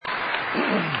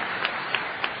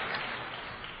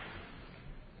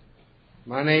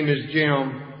My name is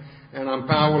Jim, and I'm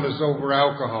powerless over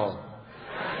alcohol.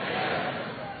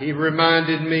 He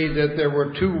reminded me that there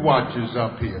were two watches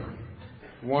up here.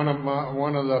 One of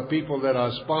the people that I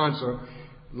sponsor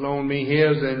loaned me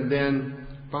his, and then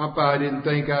Papa didn't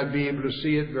think I'd be able to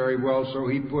see it very well, so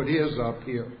he put his up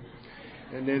here.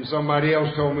 And then somebody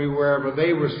else told me wherever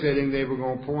they were sitting, they were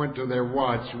going to point to their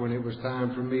watch when it was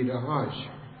time for me to hush.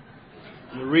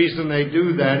 The reason they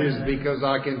do that is because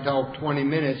I can talk 20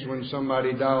 minutes when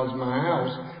somebody dials my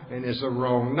house and it's a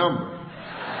wrong number.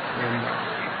 And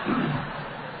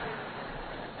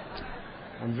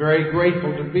I'm very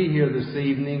grateful to be here this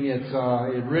evening.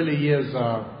 It really is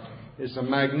it's a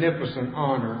magnificent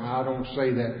honor. I don't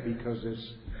say that because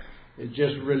it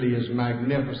just really is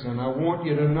magnificent. I want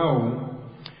you to know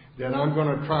that I'm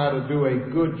going to try to do a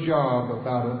good job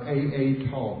about an AA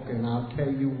talk, and I'll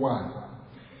tell you why.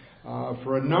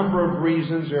 For a number of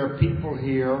reasons, there are people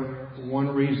here. One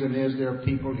reason is there are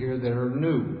people here that are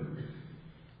new.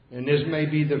 And this may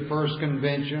be the first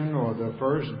convention or the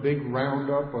first big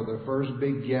roundup or the first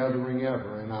big gathering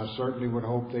ever. And I certainly would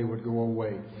hope they would go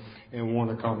away and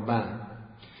want to come back.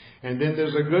 And then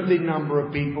there's a goodly number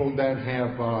of people that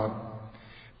have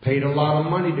paid a lot of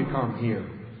money to come here.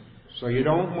 So you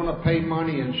don't want to pay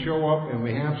money and show up and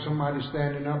we have somebody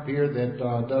standing up here that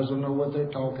doesn't know what they're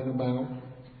talking about.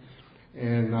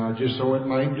 And just so it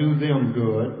might do them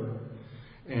good.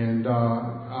 And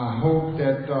I hope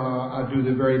that I do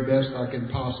the very best I can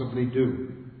possibly do.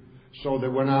 So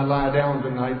that when I lie down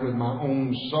tonight with my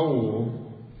own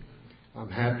soul, I'm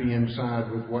happy inside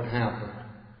with what happened.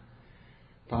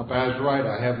 Papa's right.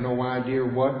 I have no idea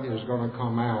what is going to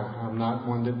come out. I'm not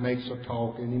one that makes a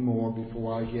talk anymore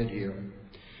before I get here.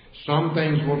 Some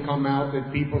things will come out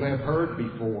that people have heard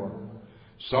before.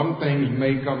 Some things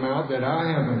may come out that I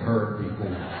haven't heard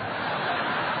before.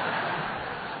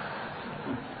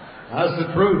 That's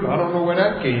the truth. I don't know where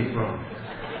that came from.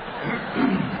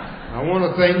 I want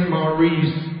to thank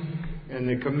Maurice and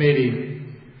the committee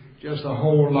just a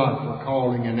whole lot for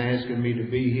calling and asking me to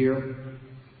be here.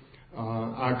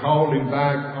 I called him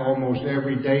back almost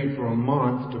every day for a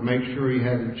month to make sure he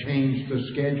hadn't changed the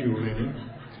schedule any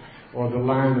or the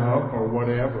lineup or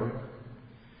whatever.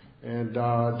 And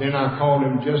then I called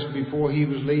him just before he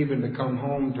was leaving to come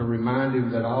home to remind him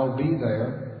that I'll be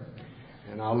there.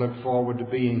 And I look forward to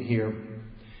being here.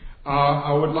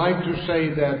 I would like to say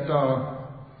that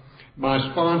my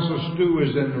sponsor, Stu,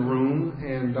 is in the room.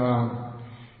 And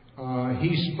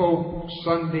he spoke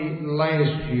Sunday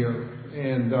last year.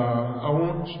 And I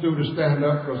want Stu to stand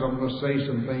up because I'm going to say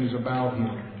some things about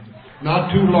him.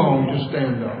 Not too long, just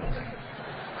stand up.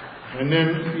 And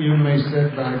then you may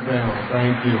sit back down.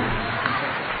 Thank you.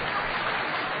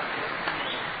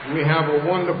 We have a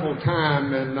wonderful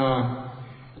time, and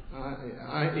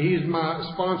he's my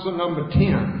sponsor number 10.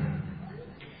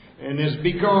 And it's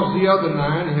because the other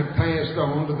 9 have passed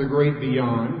on to the great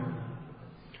beyond.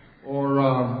 Or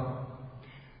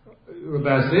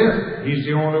that's it. He's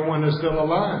the only one that's still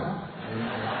alive.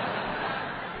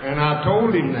 And I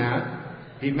told him that.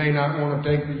 He may not want to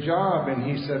take the job. And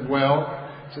he said, well,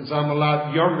 since I'm a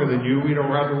lot younger than you, we don't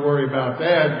have to worry about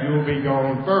that. You'll be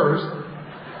gone first.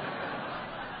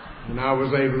 And I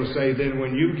was able to say, then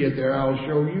when you get there, I'll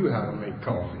show you how to make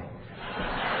coffee.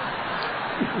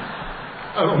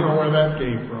 I don't know where that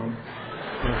came from.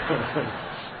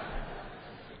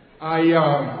 I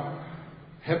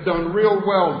have done real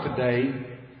well today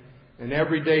and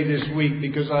every day this week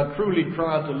because I truly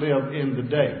tried to live in the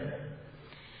day.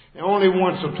 And only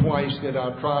once or twice did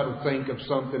I try to think of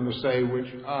something to say which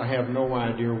I have no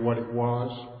idea what it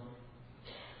was.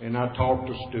 And I talked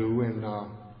to Stu, and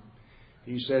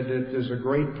he said that there's a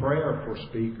great prayer for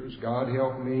speakers. God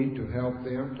help me to help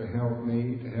them, to help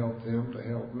me, to help them, to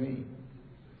help me.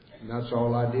 And that's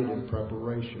all I did in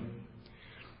preparation.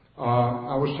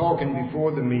 I was talking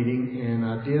before the meeting, and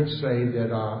I did say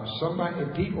that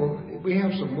we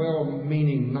have some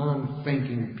well-meaning,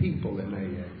 non-thinking people in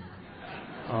AA.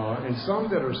 And some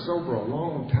that are sober a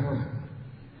long time.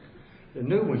 The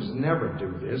new ones never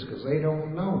do this because they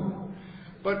don't know.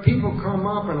 But people come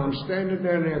up and I'm standing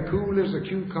there and they're cool as a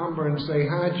cucumber and say,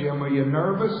 hi, Jim, are you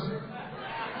nervous?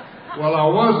 Well, I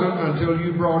wasn't until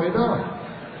you brought it up.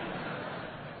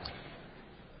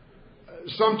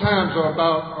 Sometimes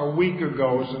about a week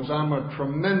ago, since I'm a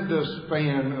tremendous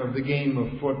fan of the game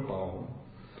of football,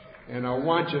 and I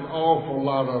watch an awful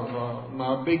lot of,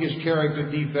 my biggest character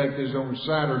defect is on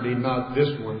Saturday, not this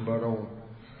one, but on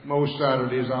most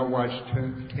Saturdays I watch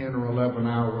 10 or 11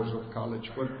 hours of college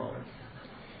football.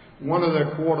 One of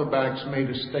the quarterbacks made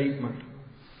a statement.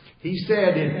 He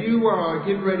said, if you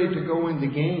get ready to go in the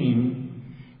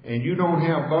game and you don't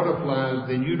have butterflies,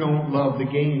 then you don't love the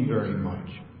game very much.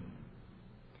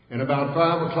 And about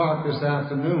 5 o'clock this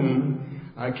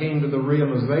afternoon, I came to the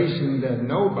realization that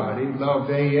nobody loved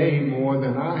AA more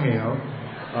than I have,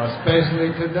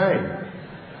 especially today.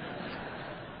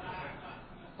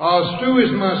 Stu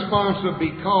is my sponsor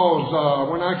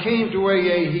because when I came to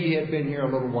AA, he had been here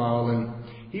a little while, and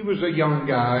he was a young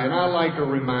guy, and I like to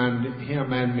remind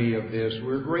him and me of this.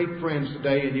 We're great friends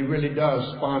today, and he really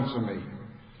does sponsor me.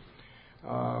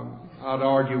 I'd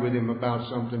argue with him about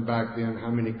something back then,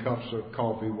 how many cups of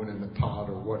coffee went in the pot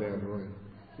or whatever. And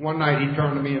one night he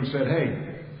turned to me and said,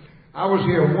 hey, I was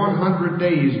here 100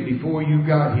 days before you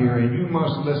got here, and you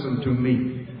must listen to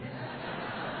me.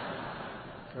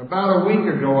 About a week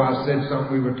ago, I said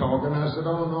something, we were talking. I said,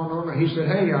 oh, no. He said,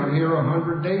 hey, I'm here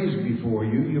 100 days before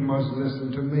you. You must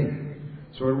listen to me.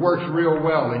 So it works real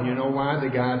well. And you know why? The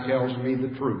guy tells me the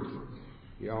truth.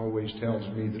 He always tells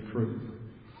me the truth.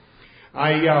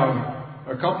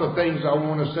 A couple of things I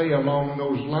want to say along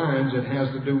those lines that has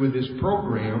to do with this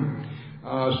program.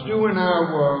 Stu and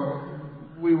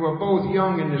I we were both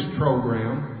young in this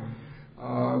program.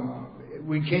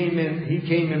 He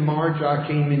came in March, I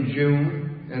came in June.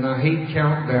 And I hate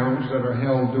countdowns that are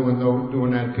held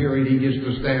during that period. He gets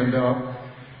to stand up,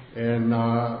 and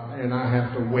I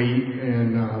have to wait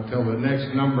until the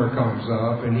next number comes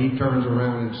up, and he turns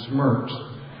around and smirks.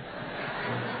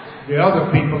 The other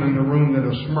people in the room that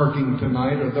are smirking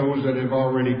tonight are those that have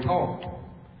already talked.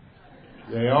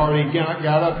 They already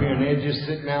got up here, and they're just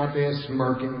sitting out there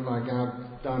smirking like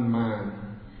I've done mine.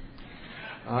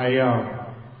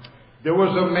 There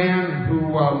was a man who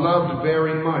loved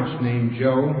very much named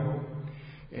Joe.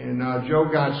 And Joe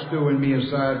got Stu and me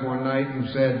aside one night and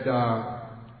said,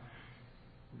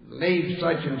 leave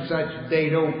such and such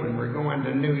date open. We're going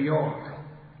to New York.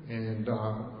 And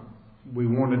we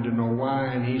wanted to know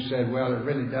why. And he said, well, it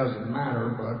really doesn't matter,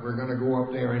 but we're going to go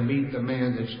up there and meet the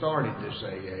man that started this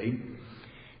AA.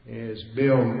 It's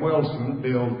Bill Wilson,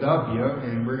 Bill W.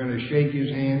 And we're going to shake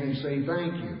his hand and say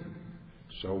thank you.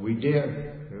 So we did.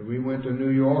 We went to New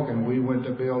York, and we went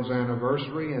to Bill's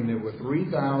anniversary, and there were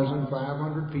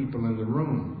 3,500 people in the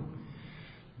room.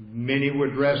 Many were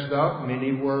dressed up,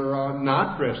 many were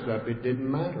not dressed up. It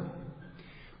didn't matter.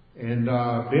 And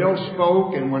Bill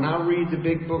spoke, and when I read the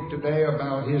big book today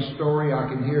about his story, I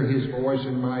can hear his voice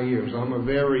in my ears. I'm a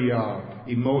very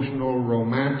emotional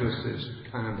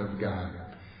romanticist kind of guy.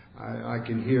 I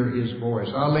can hear his voice.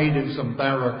 I laid in some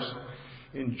barracks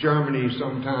in Germany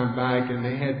some time back, and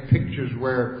they had pictures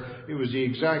where it was the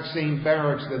exact same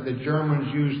barracks that the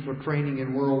Germans used for training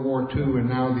in World War II, and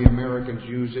now the Americans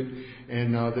use it.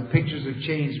 And the pictures have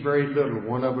changed very little.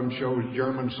 One of them shows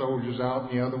German soldiers out,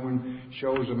 and the other one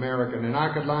shows American. And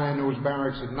I could lie in those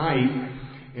barracks at night,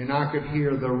 and I could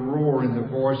hear the roar in the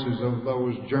voices of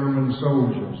those German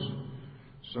soldiers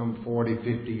some 40,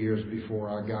 50 years before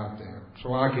I got there.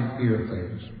 So I could hear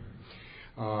things.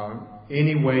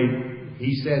 Anyway,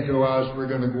 he said to us, we're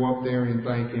going to go up there and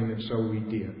thank him, and so we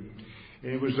did.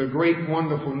 And it was a great,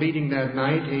 wonderful meeting that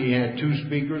night. He had two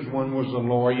speakers. One was a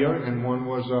lawyer, and one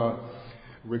was a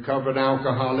recovered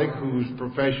alcoholic whose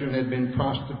profession had been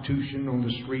prostitution on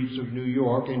the streets of New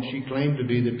York, and she claimed to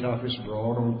be the toughest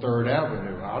broad on 3rd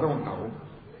Avenue. I don't know.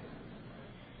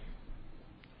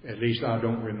 At least I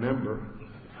don't remember.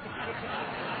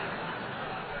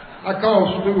 I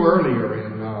called Stu earlier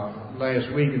in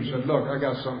last week and said, look, I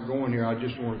got something going here. I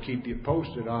just want to keep you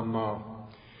posted. I've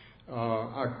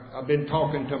been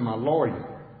talking to my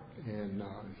lawyer. And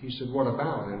he said, what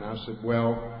about? And I said,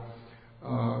 well,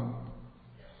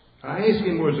 I asked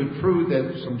him, was it true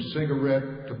that some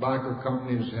cigarette tobacco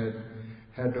companies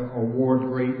had to award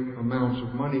great amounts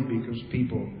of money because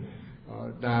people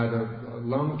died of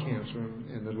lung cancer?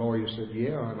 And the lawyer said,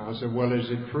 yeah. And I said, well, is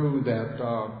it true that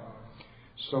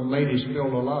some lady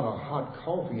spilled a lot of hot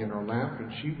coffee in her lap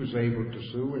and she was able to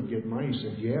sue and get money? He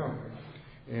said, yeah.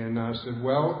 And I said,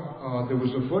 well, there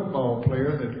was a football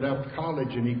player that left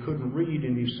college and he couldn't read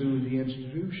and he sued the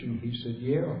institution. He said,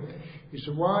 yeah. He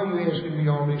said, why are you asking me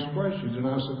all these questions? And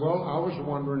I said, well, I was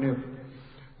wondering if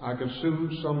I could sue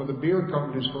some of the beer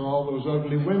companies for all those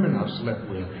ugly women I've slept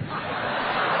with.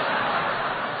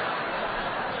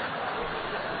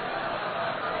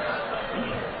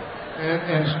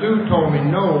 And Stu told me,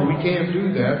 no, we can't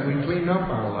do that. We clean up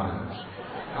our lives.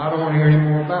 I don't want to hear any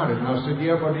more about it. And I said,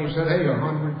 yeah, but he said, hey,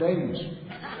 100 days.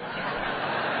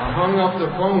 I hung up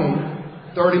the phone.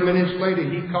 30 minutes later,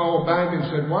 he called back and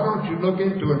said, why don't you look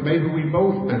into it? Maybe we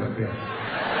both benefit.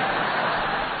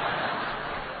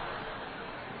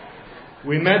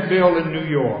 We met Bill in New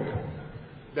York.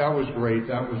 that was great.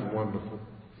 That was wonderful.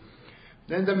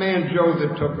 Then the man Joe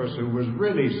that took us, who was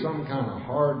really some kind of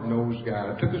hard-nosed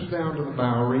guy, took us down to the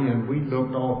Bowery, and we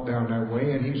looked off down that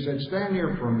way, and he said, stand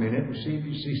here for a minute and see if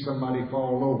you see somebody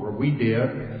fall over. We did.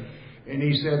 And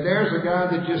he said, there's a guy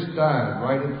that just died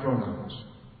right in front of us.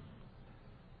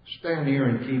 Stand here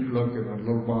and keep looking. A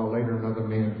little while later, another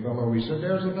man fell over. He said,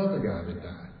 there's another guy that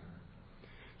died.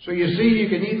 So you see, you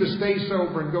can either stay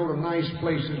sober and go to nice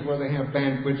places where they have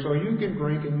banquets, or you can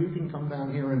drink and you can come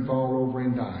down here and fall over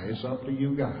and die. It's up to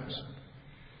you guys.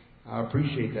 I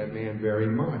appreciate that man very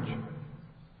much.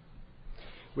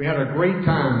 We had a great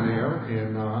time there,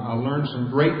 and I learned some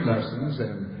great lessons,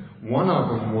 and one of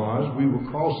them was we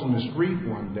were crossing the street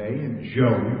one day, and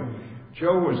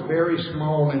Joe was very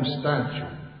small in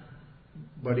stature,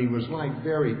 but he was like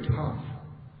very tough.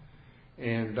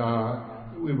 And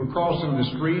we were crossing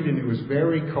the street, and it was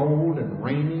very cold and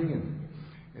raining,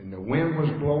 and the wind was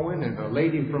blowing, and a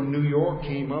lady from New York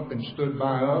came up and stood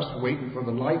by us waiting for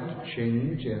the light to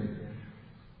change, and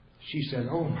she said,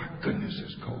 oh my goodness,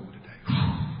 it's cold today.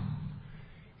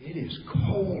 It is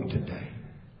cold today.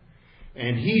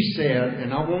 And he said,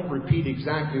 and I won't repeat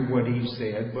exactly what he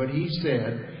said, but he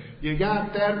said, you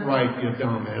got that right, you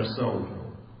dumb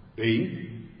S.O.B.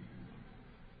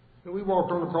 And we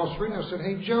walked on across the street, and I said,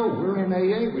 hey, Joe, we're in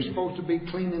AA. We're supposed to be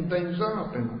cleaning things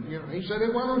up. And he said,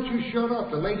 hey, why don't you shut up?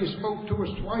 The lady spoke to us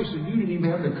twice, and you didn't even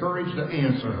have the courage to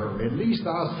answer her. At least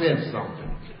I said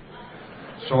something.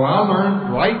 So I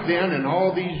learned right then, and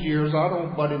all these years, I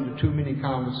don't butt into too many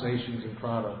conversations and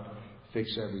try to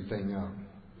fix everything up.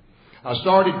 I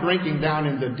started drinking down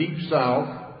in the Deep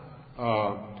South.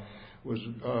 Was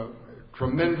a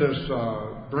tremendous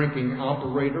drinking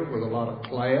operator with a lot of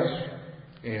class.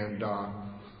 And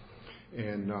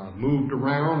moved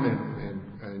around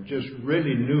and just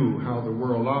really knew how the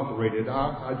world operated.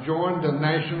 I joined the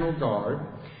National Guard,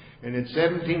 and at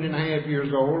 17 and a half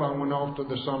years old, I went off to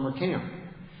the summer camp.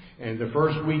 And the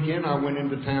first weekend, I went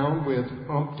into town with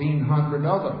 1,500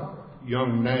 other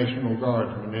young National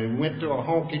Guardsmen, and went to a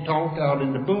honky-tonk out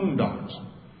in the boondocks.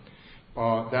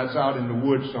 That's out in the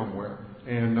woods somewhere.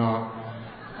 And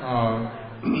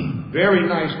very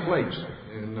nice place.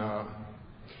 And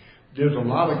there's a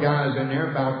lot of guys in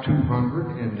there, about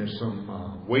 200, and there's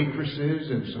some waitresses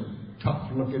and some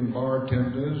tough-looking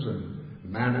bartenders and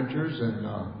managers. And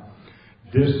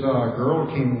this girl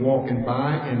came walking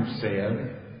by and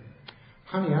said,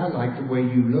 honey, I like the way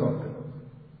you look.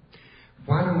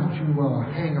 Why don't you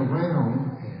hang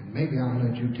around, and maybe I'll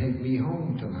let you take me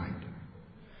home tonight.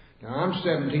 Now, I'm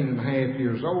 17 and a half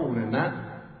years old, and that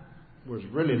was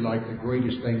really like the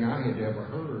greatest thing I had ever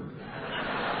heard.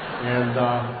 And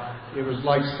it was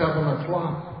like 7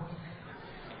 o'clock.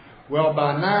 Well,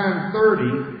 by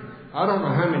 9:30, I don't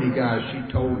know how many guys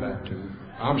she told that to.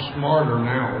 I'm smarter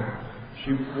now.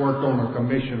 She worked on a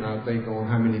commission, I think, on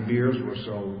how many beers were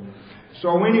sold.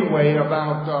 So anyway,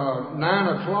 about 9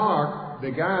 o'clock,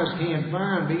 the guys can't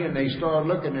find me, and they start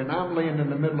looking, and I'm laying in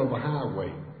the middle of a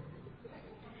highway.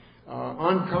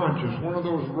 Unconscious, one of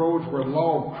those roads where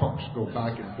log trucks go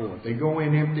back and forth. They go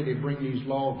in empty, they bring these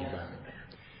logs back.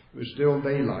 It was still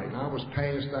daylight, and I was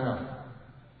passed out.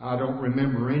 I don't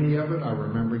remember any of it. I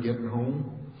remember getting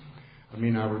home. I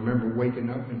remember waking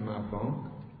up in my bunk,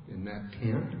 in that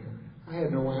tent. I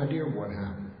had no idea what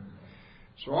happened.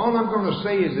 So all I'm going to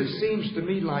say is it seems to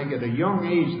me like at a young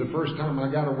age, the first time I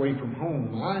got away from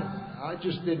home, I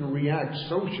just didn't react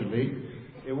socially.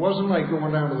 It wasn't like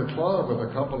going down to the club with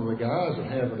a couple of the guys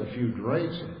and having a few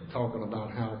drinks and talking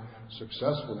about how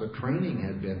successful the training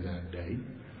had been that day.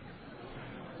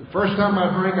 The first time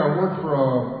I drank, I worked for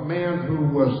a man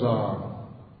who was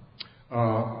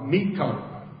a meat cutter,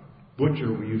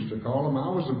 butcher we used to call him. I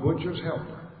was a butcher's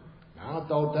helper. I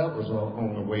thought that was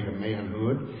on the way to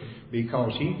manhood,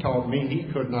 because he taught me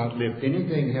he could not lift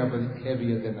anything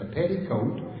heavier than a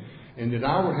petticoat, and that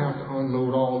I would have to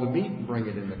unload all the meat and bring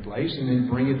it into place and then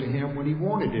bring it to him when he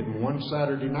wanted it. And one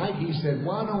Saturday night he said,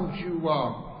 why don't you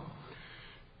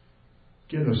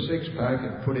get a six-pack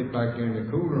and put it back in the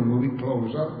cooler, and when we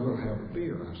close up, we'll have a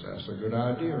beer. I said, that's a good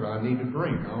idea. I need a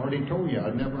drink. I already told you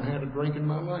I'd never had a drink in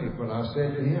my life, but I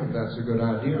said to him, that's a good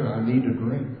idea. I need a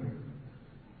drink.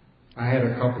 I had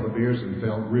a couple of beers and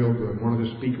felt real good. One of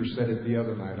the speakers said it the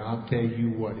other night. I'll tell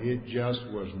you what, it just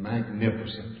was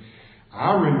magnificent.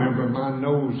 I remember my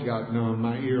nose got numb,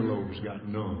 my earlobes got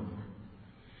numb.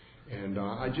 And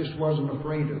I just wasn't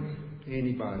afraid of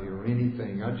anybody or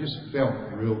anything. I just felt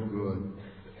real good.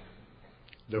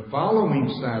 The following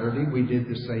Saturday, we did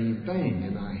the same thing,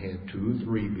 and I had 2 or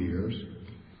 3 beers.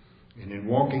 And in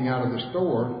walking out of the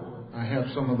store, I have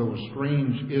some of those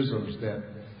strange isms that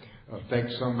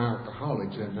affect some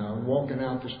alcoholics. And walking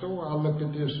out the store, I looked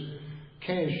at this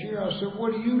cashier. I said,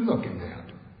 "What are you looking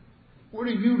at? What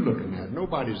are you looking at?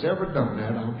 Nobody's ever done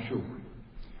that, I'm sure."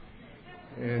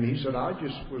 And he said, "I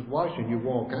just was watching you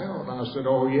walk out." And I said,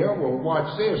 "Oh, yeah? Well,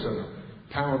 watch this." And I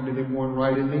pounded him one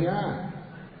right in the eye.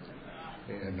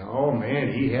 And, oh,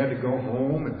 man, he had to go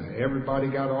home, and everybody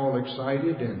got all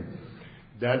excited. And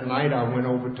that night I went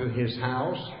over to his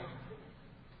house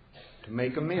to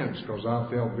make amends because I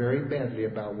felt very badly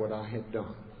about what I had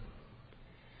done.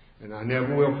 And I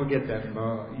never will forget that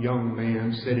young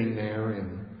man sitting there,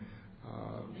 and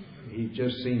he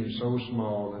just seemed so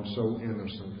small and so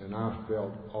innocent, and I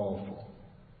felt awful.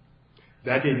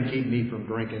 That didn't keep me from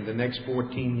drinking. The next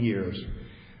 14 years,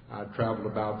 I traveled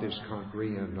about this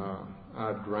country, and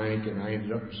I drank, and I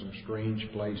ended up in some strange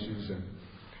places, and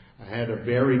I had a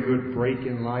very good break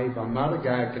in life. I'm not a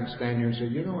guy who can stand here and say,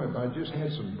 "You know, if I just had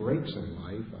some breaks in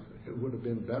life, it would have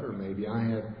been better maybe." I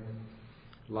had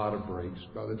a lot of breaks.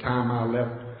 By the time I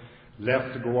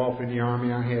left to go off in the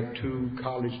Army, I had 2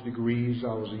 college degrees.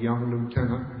 I was a young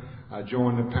lieutenant. I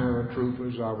joined the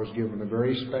paratroopers. I was given a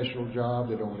very special job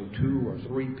that only 2 or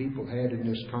 3 people had in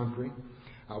this country.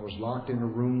 I was locked in a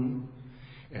room,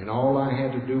 and all I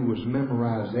had to do was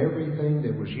memorize everything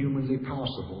that was humanly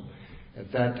possible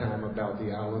at that time about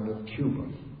the island of Cuba.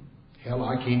 Hell,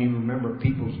 I can't even remember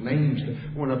people's names.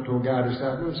 I went up to a guy this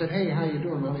afternoon and said, "Hey, how you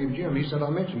doing? My name's Jim." He said, "I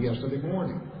met you yesterday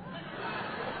morning."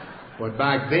 But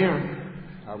back then,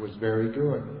 I was very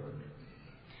good.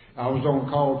 I was on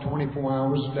call 24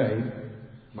 hours a day.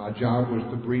 My job was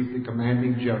to brief the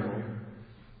commanding general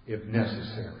if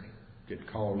necessary. Get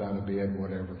called out of bed,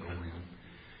 whatever, go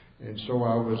in. And so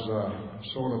I was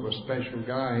sort of a special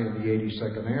guy in the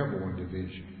 82nd Airborne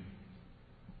Division.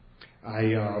 I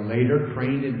later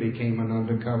trained and became an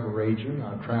undercover agent.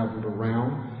 I traveled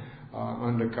around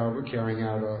undercover, carrying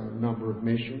out a number of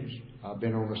missions. I've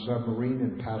been on a submarine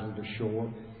and paddled ashore.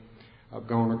 I've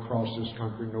gone across this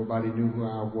country. Nobody knew who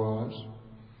I was.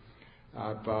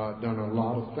 I've done a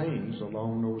lot of things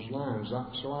along those lines.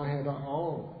 So I had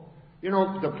all. You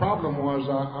know, the problem was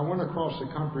I went across the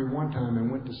country one time and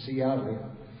went to Seattle.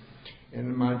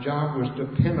 And my job was to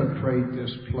penetrate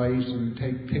this place and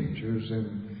take pictures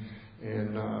and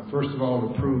first of all,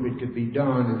 to prove it could be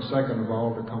done, and second of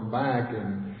all, to come back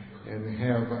and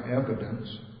have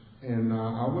evidence. And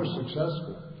I was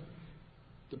successful.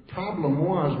 The problem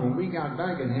was when we got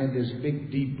back and had this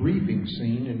big debriefing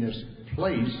scene in this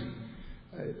place,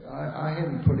 I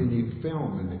hadn't put any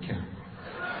film in the camera.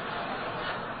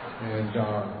 And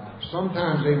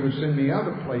sometimes they would send me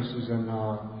other places, and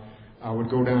I would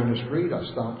go down the street. I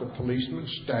stopped a policeman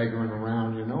staggering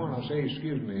around, you know, and I say,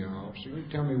 "Excuse me, officer, can you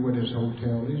tell me where this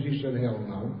hotel is?" He said, "Hell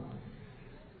no."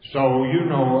 So, you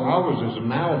know, I was as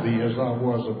mouthy as I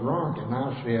was a drunk, and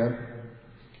I said,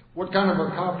 "What kind of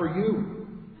a cop are you?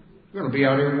 You're going to be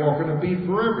out here walking the beat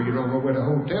forever. You don't know where the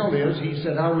hotel is." He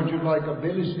said, "How would you like a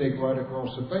billy stick right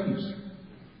across the face?"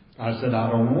 I said, "I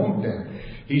don't want that."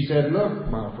 He said, "Look,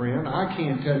 my friend, I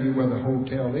can't tell you where the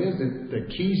hotel is. The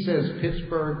key says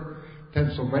Pittsburgh,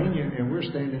 Pennsylvania, and we're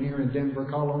standing here in Denver,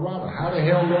 Colorado. How the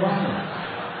hell do I know?"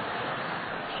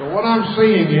 So what I'm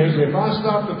saying is, if I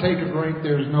stop to take a drink,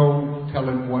 there's no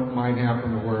telling what might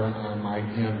happen or where I might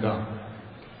end up.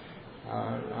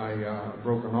 I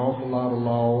broke an awful lot of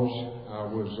laws.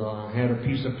 I had a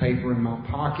piece of paper in my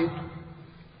pocket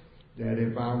that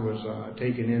if I was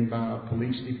taken in by a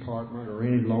police department or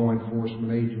any law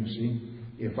enforcement agency,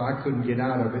 if I couldn't get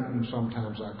out of it, and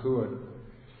sometimes I could,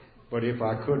 but if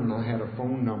I couldn't, I had a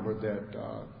phone number that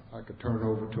I could turn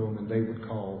over to them and they would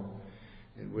call.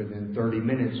 And within 30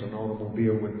 minutes, an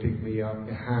automobile would pick me up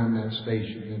behind that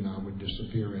station and I would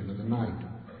disappear into the night.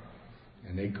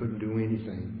 And they couldn't do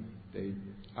anything.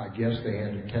 I guess they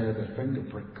had to tear the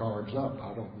fingerprint cards up.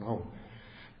 I don't know.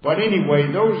 But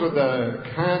anyway, those are the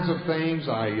kinds of things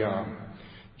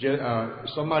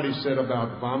somebody said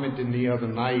about vomiting the other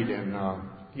night, and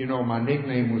you know, my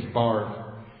nickname was Barf.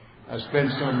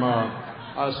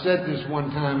 I said this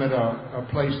one time at a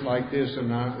place like this,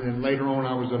 and later on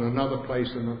I was at another place,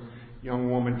 and a young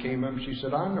woman came up and she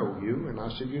said, "I know you." And I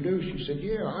said, "You do?" She said,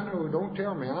 "Yeah, I know. Don't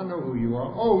tell me. I know who you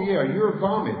are." "Oh, yeah, you're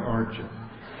Vomit, aren't you?"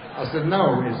 I said,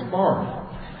 "No, it's Barf."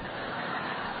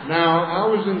 Now, I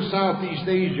was in Southeast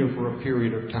Asia for a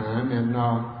period of time, and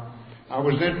I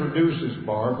was introduced as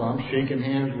Barf. I'm shaking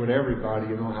hands with everybody,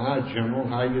 you know. "Hi, General,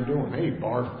 how you doing?" "Hey,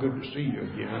 Barf, good to see you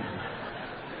again."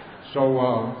 So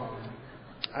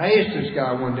I asked this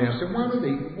guy one day, I said, why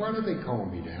do they call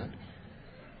me that?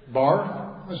 Barf?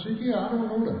 I said, "Yeah, I don't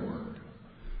know that word."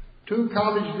 2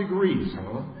 college degrees,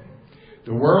 huh?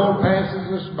 The world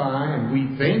passes us by, and we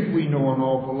think we know an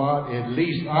awful lot. At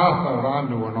least I thought I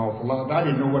knew an awful lot. I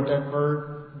didn't know what that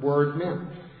word meant.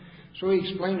 So he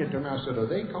explained it to me. I said, are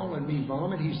they calling me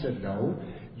vomit? He said, no.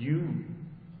 You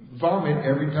vomit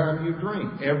every time you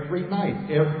drink, every night,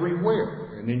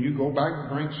 everywhere. And then you go back and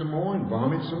drink some more and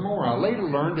vomit some more. I later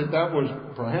learned that that was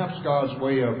perhaps God's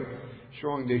way of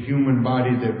showing the human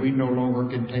body that we no longer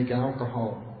can take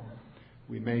alcohol.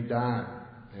 We may die.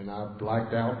 And I've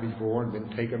blacked out before and been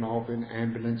taken off in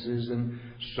ambulances and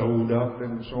sewed up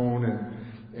and so on,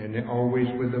 and always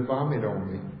with the vomit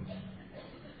on me.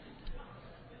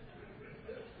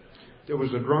 There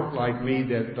was a drunk like me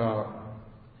that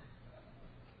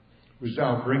was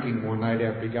out drinking one night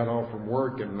after he got off from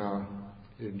work and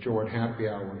enjoyed happy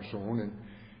hour and so on, and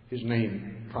his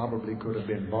name probably could have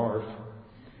been Barf.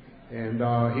 And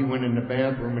he went in the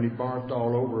bathroom and he barfed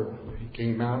all over. He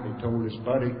came out and he told his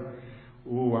buddy,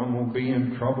 "Ooh, I'm going to be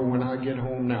in trouble when I get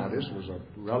home now." This was a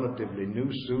relatively new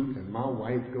suit, and my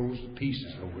wife goes to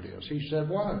pieces over this. He said,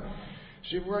 "What?"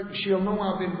 She said, "Well, she'll know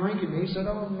I've been drinking." He said,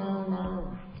 "Oh,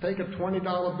 no. Take a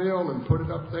 $20 bill and put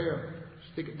it up there.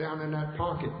 Stick it down in that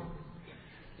pocket.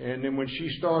 And then when she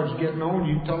starts getting on,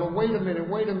 you tell her, wait a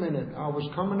minute. I was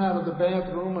coming out of the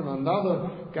bathroom, and another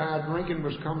guy drinking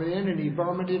was coming in, and he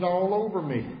vomited all over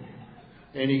me."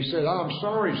 And he said, "I'm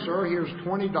sorry, sir. Here's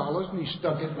 $20. And he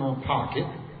stuck it in my pocket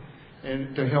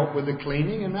and to help with the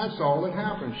cleaning, and that's all that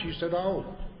happened. She said, "Oh."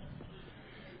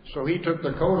 So he took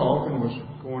the coat off and was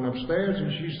going upstairs,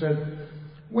 and she said,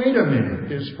 "Wait a minute,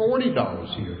 there's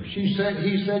 $40 here." He said,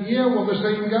 "Yeah, well, the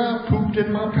same guy pooped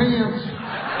in my pants."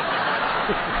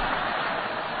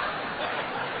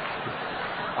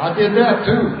 I did that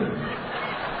too.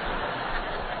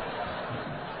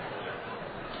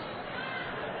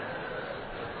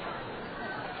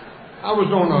 I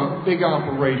was on a big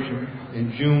operation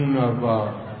in June the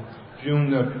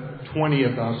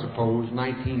 20th, I suppose,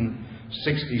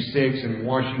 1966 in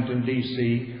Washington,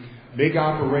 D.C. Big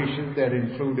operation that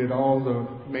included all the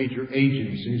major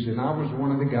agencies, and I was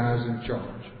one of the guys in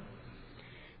charge.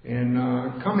 And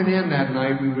coming in that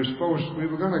night, we were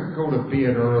going to go to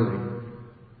bed early.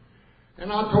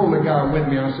 And I told the guy with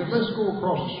me, I said, "Let's go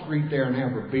across the street there and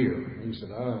have a beer." He said,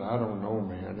 "I don't know,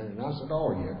 man." And I said,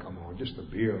 "Oh, yeah, come on, just a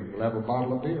beer. We'll have a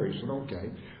bottle of beer." He said,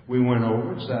 "Okay." We went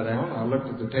over and sat down. I looked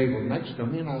at the table next to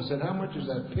me, and I said, "How much is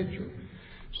that pitcher?"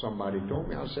 Somebody told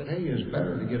me. I said, "Hey, it's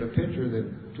better to get a pitcher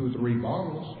than 2 or 3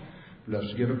 bottles.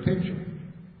 Let's get a pitcher."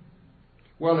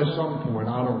 Well, at some point,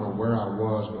 I don't know where I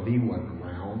was, but he wasn't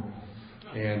around.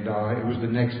 And it was the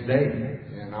next day,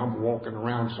 and I'm walking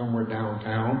around somewhere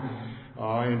downtown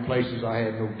in places I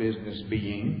had no business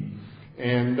being.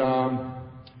 And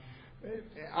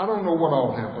I don't know what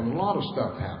all happened. A lot of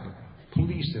stuff happened.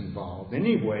 Police involved.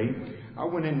 Anyway, I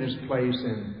went in this place,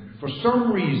 and for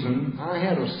some reason, I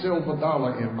had a silver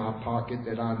dollar in my pocket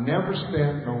that I never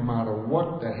spent no matter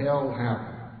what the hell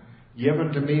happened.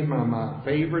 Given to me by my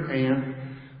favorite aunt,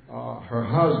 her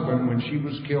husband, when she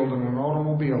was killed in an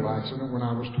automobile accident when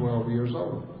I was 12 years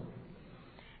old.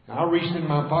 I reached in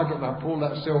my pocket and I pulled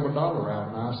that silver dollar out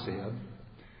and I said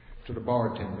to the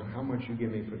bartender, "How much you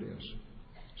give me for this?"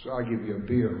 "So I'll give you a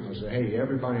beer." I said, "Hey,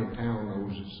 everybody in town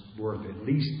knows it's worth at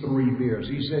least 3 beers.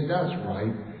 He said, "That's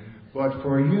right. But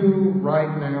for you,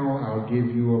 right now, I'll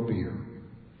give you a beer."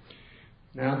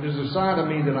 Now, there's a side of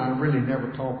me that I really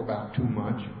never talk about too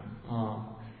much.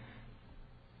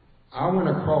 I went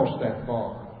across that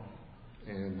bar.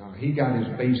 And he got his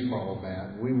baseball bat,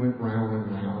 and we went round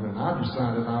and round, and I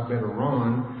decided I better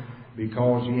run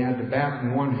because he had the bat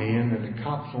in one hand and the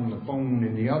cops on the phone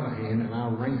in the other hand, and I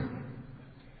ran.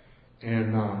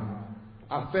 And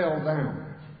I fell down.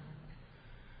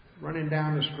 Running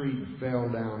down the street and fell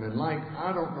down. And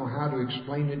I don't know how to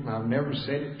explain it, and I've never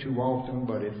said it too often,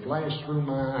 but it flashed through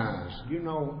my eyes. You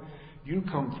know, you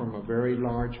come from a very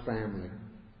large family.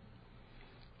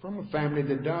 From a family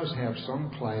that does have some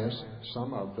class,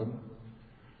 some of them.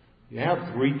 You have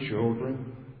 3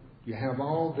 children. You have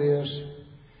all this.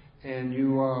 And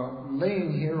you are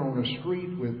laying here on the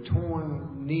street with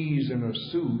torn knees in a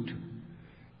suit.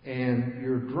 And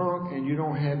you're drunk and you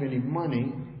don't have any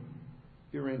money.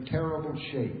 You're in terrible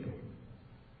shape.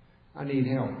 I need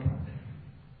help.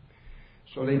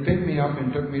 So they picked me up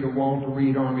and took me to Walter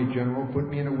Reed Army General, put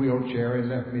me in a wheelchair, and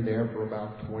left me there for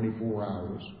about 24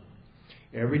 hours.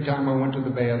 Every time I went to the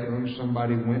bathroom,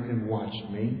 somebody went and watched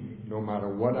me, no matter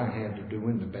what I had to do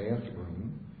in the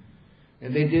bathroom.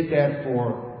 And they did that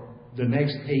for the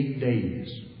next 8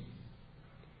 days.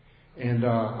 And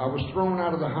I was thrown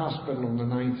out of the hospital on the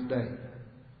 9th day.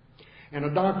 And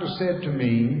a doctor said to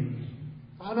me,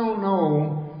 "I don't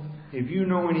know if you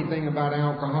know anything about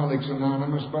Alcoholics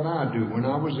Anonymous, but I do. When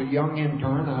I was a young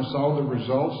intern, I saw the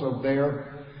results of their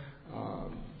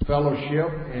fellowship,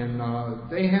 and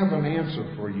they have an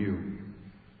answer for you.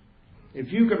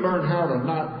 If you could learn how to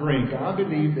not drink, I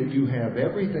believe that you have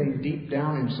everything deep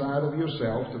down inside of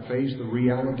yourself to face the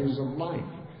realities of life.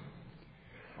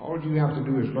 All you have to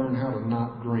do is learn how to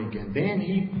not drink. And then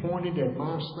he pointed at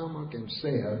my stomach and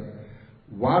said,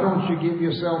 why don't you give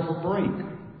yourself a break?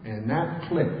 And that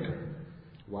clicked.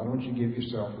 Why don't you give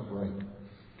yourself a break?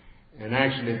 And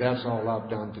actually, that's all I've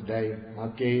done today.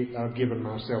 I've given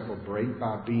myself a break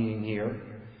by being here,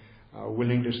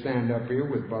 willing to stand up here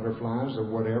with butterflies or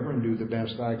whatever and do the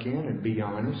best I can and be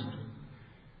honest.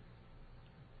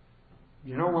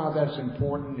 You know why that's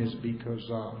important is because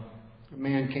a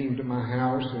man came to my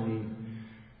house and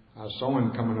I saw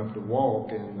him coming up the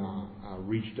walk, and I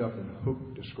reached up and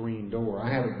hooked the screen door.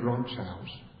 I had a drunk's house,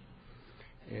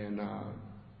 and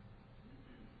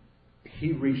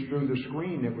he reached through the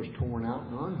screen that was torn out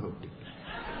and unhooked it.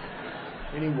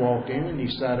 And he walked in and he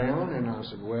sat down, and I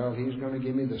said, well, he's going to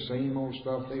give me the same old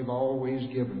stuff they've always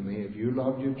given me. If you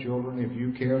loved your children, if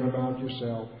you cared about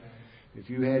yourself, if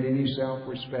you had any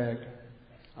self-respect.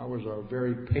 I was a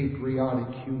very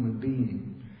patriotic human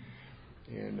being.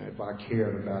 And if I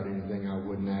cared about anything, I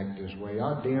wouldn't act this way.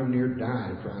 I damn near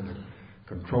died trying to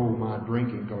control my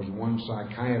drinking because one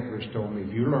psychiatrist told me,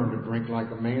 if you learn to drink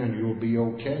like a man, you'll be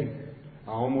okay.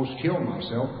 I almost killed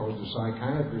myself because the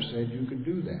psychiatrist said you could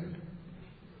do that.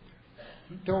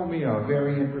 He told me a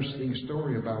very interesting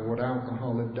story about what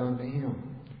alcohol had done to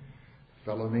him. A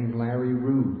fellow named Larry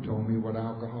Rood told me what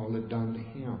alcohol had done to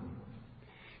him.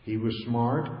 He was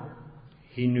smart.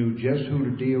 He knew just who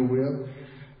to deal with.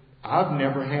 I've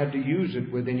never had to use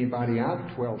it with anybody out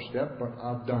of 12-step, but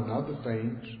I've done other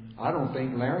things. I don't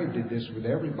think Larry did this with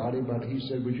everybody, but he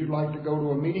said, would you like to go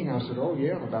to a meeting? I said, oh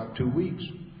yeah, in about 2 weeks.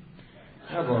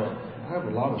 I have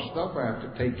a lot of stuff I have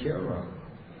to take care of.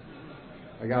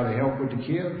 I got to help with the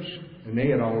kids, and they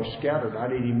had all scattered. I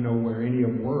didn't even know where any of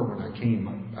them were when I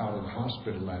came out of the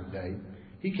hospital that day.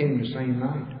 He came the same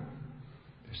night,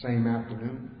 the same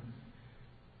afternoon.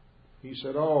 He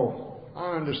said, oh,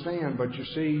 I understand, but you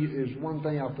see, there's one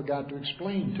thing I forgot to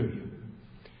explain to you.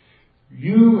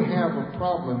 You have a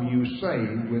problem, you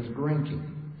say, with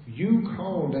drinking. You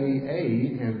called AA,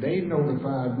 and they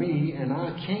notified me, and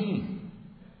I came.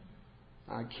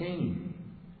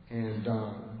 And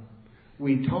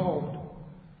we talked.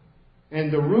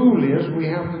 And the rule is we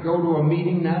have to go to a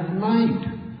meeting that night.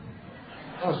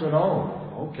 I said,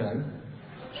 oh, okay.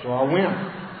 So I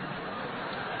went.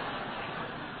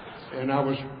 And I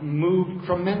was moved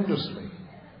tremendously.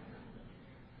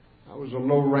 I was a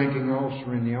low-ranking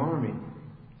officer in the Army.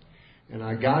 And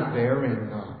I got there,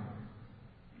 and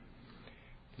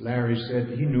Larry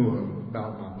said, he knew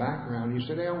about my background. He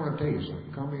said, hey, I want to tell you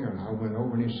something. Come here. And I went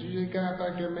over, and he said, the guy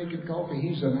back there making coffee,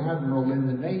 he's an admiral in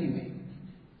the Navy.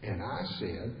 And I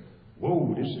said,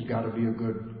 whoa, this has got to be a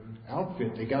good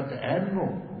outfit. They got the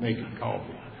admiral making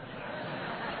coffee.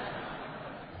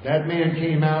 That man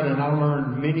came out, and I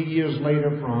learned many years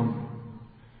later from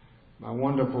my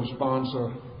wonderful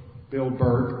sponsor, Bill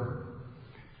Burke.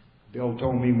 Bill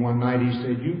told me one night, he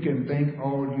said, you can think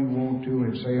all you want to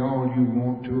and say all you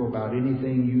want to about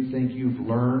anything you think you've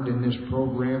learned in this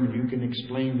program, and you can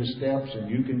explain the steps, and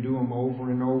you can do them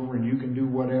over and over, and you can do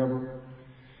whatever.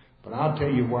 But I'll tell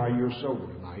you why you're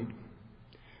sober tonight.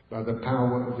 By the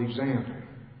power of example.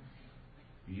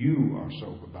 You are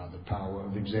sober by the power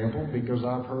of example, because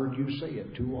I've heard you say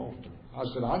it too often. I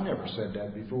said, I never said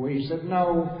that before. He said,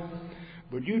 no,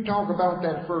 but you talk about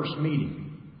that first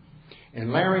meeting.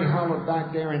 And Larry hollered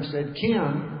back there and said,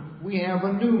 Ken, we have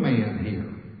a new man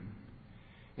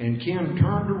here. And Ken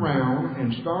turned around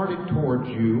and started towards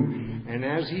you. And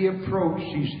as he approached,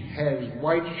 he had his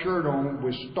white shirt on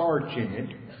with starch in it,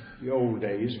 the old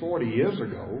days, 40 years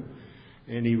ago.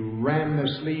 And he ran the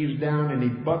sleeves down and he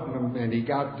buttoned them, and he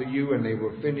got to you, and they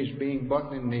were finished being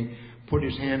buttoned, and he put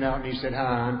his hand out and he said, hi,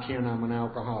 I'm Ken, I'm an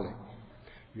alcoholic.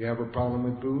 You have a problem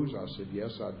with booze? I said,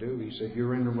 yes, I do. He said,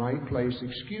 you're in the right place.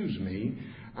 Excuse me,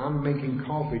 I'm making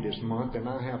coffee this month, and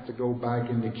I have to go back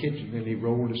in the kitchen. And he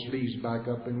rolled his sleeves back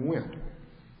up and went.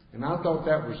 And I thought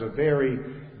that was a very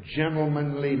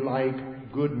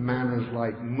gentlemanly-like, good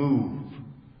manners-like move.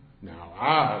 Now,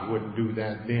 I wouldn't do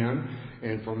that then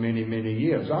and for many, many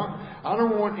years. I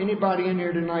don't want anybody in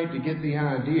here tonight to get the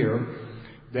idea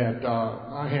that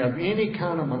I have any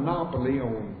kind of monopoly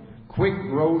on quick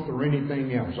growth or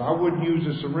anything else. I wouldn't use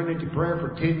the Serenity Prayer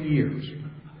for 10 years.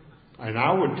 And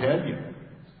I would tell you,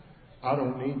 I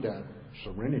don't need that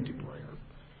Serenity Prayer.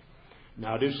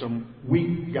 Now, there's some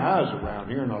weak guys around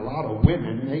here and a lot of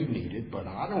women, they need it, but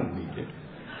I don't need it.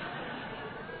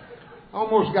 I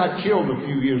almost got killed a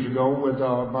few years ago with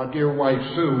my dear wife,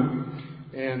 Sue,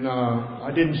 and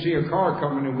I didn't see a car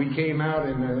coming, and we came out,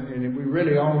 and we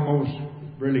really almost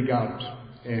got us,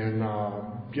 and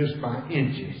just by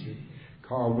inches. The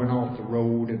car went off the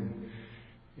road,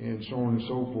 and so on and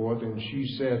so forth, and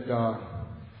she said,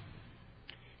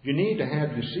 you need to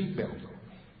have your seatbelt on.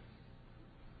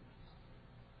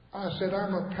 I said,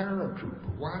 I'm a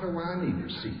paratrooper. Why do I need a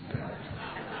seatbelt?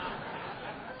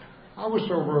 I was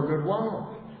sober a good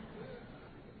while.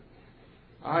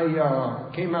 I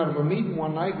came out of a meeting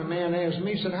one night, and the man asked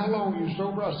me, he said, how long are you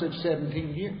sober? I said,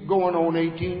 17 years, going on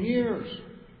 18 years.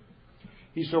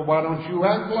 He said, why don't you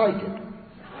act like it?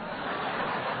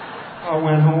 I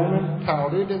went home and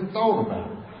pouted and thought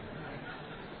about it.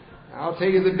 I'll tell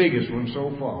you the biggest one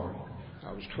so far.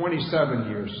 I was 27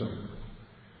 years sober.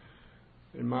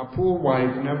 And my poor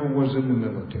wife never was in the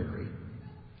military.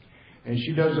 And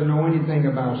she doesn't know anything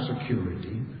about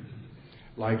security,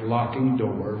 like locking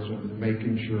doors and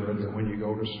making sure that when you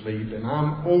go to sleep. And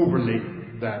I'm overly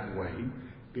that way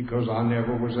because I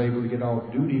never was able to get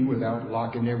off duty without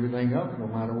locking everything up, no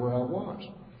matter where I was.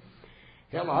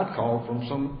 Hell, I'd call from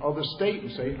some other state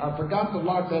and say, I forgot to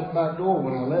lock that back door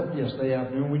when I left yesterday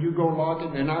afternoon. Will you go lock it?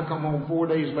 And then I come home 4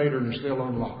 days later and it's still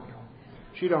unlocked.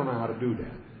 She don't know how to do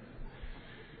that.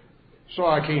 So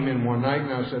I came in one night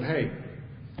and I said, hey,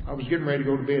 I was getting ready to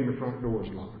go to bed and the front door was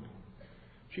locked.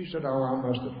 She said, oh, I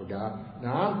must have forgotten.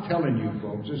 Now, I'm telling you,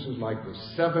 folks, this is like the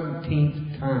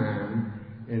 17th time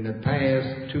in the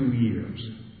past 2 years.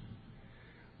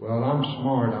 Well, I'm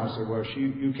smart. I said, well,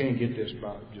 you can't get this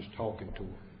by just talking to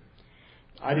her.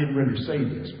 I didn't really say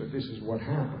this, but this is what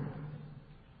happened.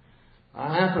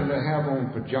 I happened to have on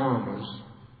pajamas,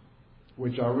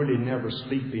 which I really never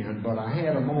sleep in, but I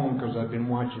had them on because I've been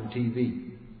watching TV.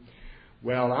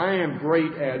 Well, I am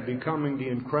great at becoming the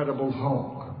Incredible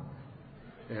Hulk.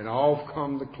 And off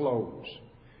come the clothes.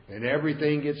 And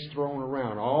everything gets thrown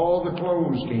around. All the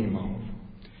clothes came off.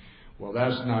 Well,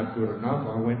 that's not good enough.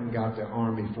 I went and got the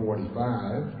Army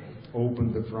 45,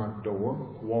 opened the front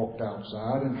door, walked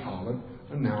outside and hollered,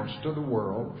 announced to the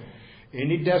world,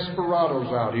 any desperados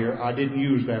out here, I didn't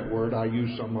use that word, I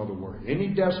used some other word. Any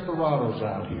desperados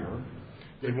out here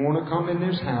that want to come in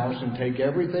this house and take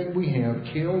everything we have,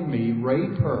 kill me,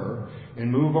 rape her,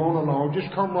 and move on along,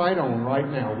 just come right on right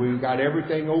now. We've got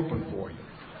everything open for you.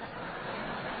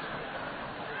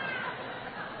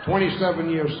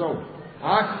 27 years sober.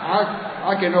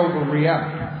 I can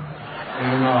overreact.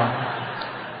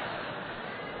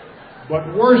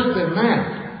 But worse than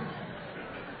that,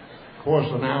 of course,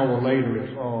 an hour later,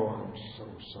 it's, oh, I'm so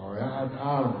sorry.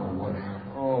 I don't know what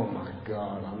happened. Oh, my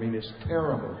God. I mean, it's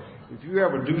terrible. If you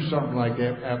ever do something like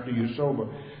that after you're sober,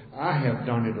 I have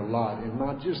done it a lot. And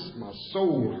my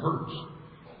soul hurts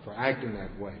for acting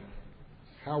that way.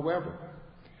 However,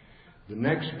 the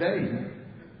next day,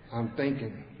 I'm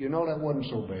thinking, that wasn't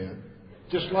so bad.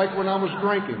 Just like when I was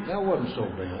drinking, that wasn't so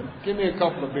bad. Give me a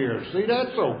couple of beers. See,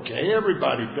 that's okay.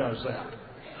 Everybody does that.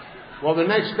 Well, the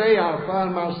next day I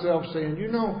find myself saying,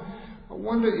 I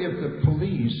wonder if the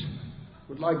police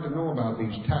would like to know about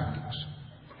these tactics.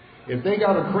 If they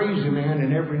got a crazy man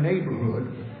in every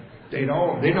neighborhood, they're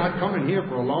not coming here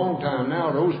for a long time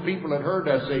now. Those people that heard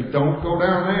that say, don't go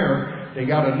down there. They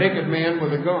got a naked man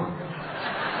with a gun.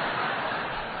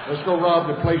 Let's go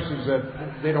rob the places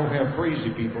that they don't have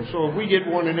crazy people. So if we get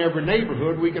one in every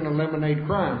neighborhood, we can eliminate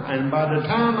crime. And by the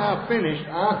time I finished,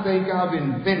 I think I've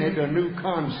invented a new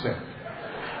concept.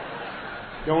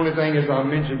 The only thing is I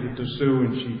mentioned it to Sue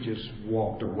and she just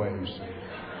walked away.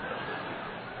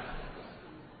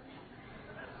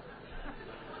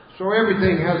 So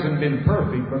everything hasn't been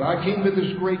perfect, but I came to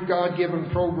this great God-given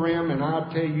program and I'll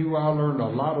tell you I learned a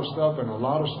lot of stuff and a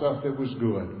lot of stuff that was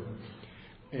good.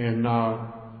 And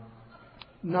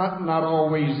not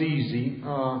always easy.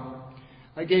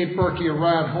 I gave Berkey a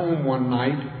ride home one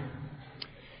night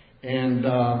and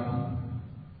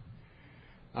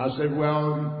I said,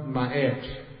 well, my ex,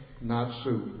 not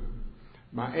Sue,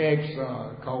 my ex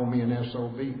called me an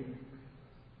SOB.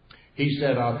 He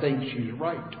said, I think she's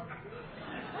right.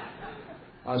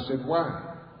 I said,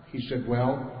 why? He said,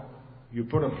 well, you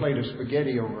put a plate of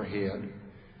spaghetti on her head,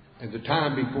 and the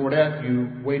time before that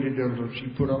you waited until she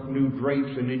put up new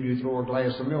drapes, and then you throw a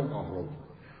glass of milk all over.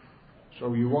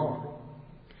 So you are.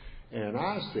 And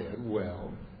I said,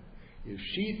 well, if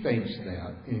she thinks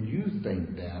that, and you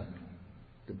think that,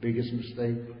 the biggest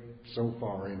mistake so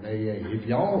far in AA. If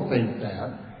y'all think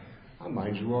that, I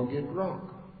might as well get drunk.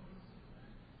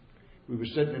 We were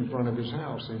sitting in front of his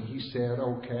house, and he said,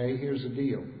 okay, here's the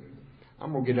deal.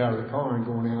 I'm going to get out of the car and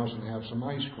go in the house and have some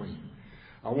ice cream.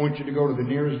 I want you to go to the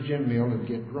nearest gin mill and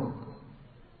get drunk.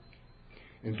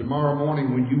 And tomorrow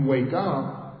morning when you wake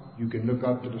up, you can look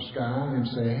up to the sky and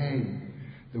say, hey,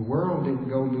 the world didn't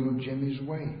go little Jimmy's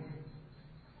way.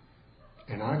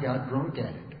 And I got drunk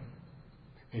at it.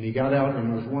 And he got out,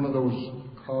 and it was one of those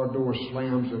car door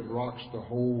slams that rocks the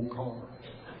whole car.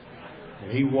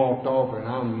 And he walked off, and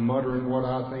I'm muttering what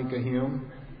I think of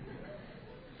him.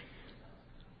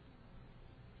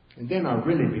 And then I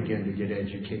really began to get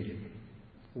educated.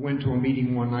 I went to a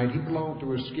meeting one night. He belonged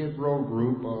to a Skid Row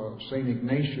group, St.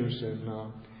 Ignatius,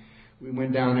 and we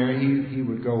went down there. He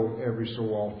would go every so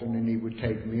often, and he would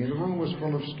take me. And the room was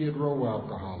full of Skid Row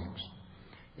alcoholics.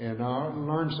 And I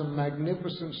learned some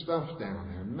magnificent stuff down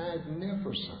there.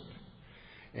 Magnificent.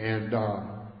 And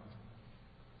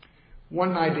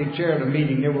one night they chaired a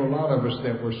meeting. There were a lot of us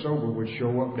that were sober would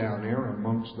show up down there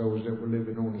amongst those that were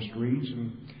living on the streets.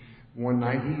 And one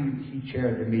night he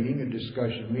chaired the meeting, a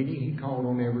discussion meeting. He called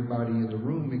on everybody in the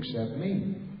room except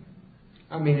me.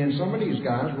 I mean, and some of these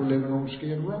guys were living on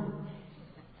Skid Row.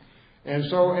 And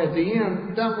so at the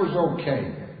end, that was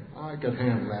okay. I could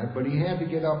handle that. But he had to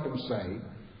get up and say,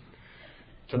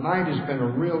 tonight has been a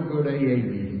real good AA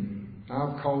meeting.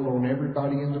 I've called on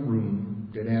everybody in the room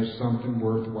that has something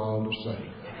worthwhile to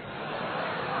say.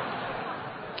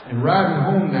 And riding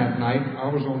home that night, I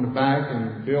was on the back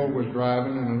and Bill was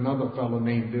driving and another fellow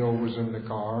named Bill was in the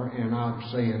car. And I'm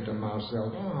saying to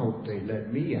myself, I hope they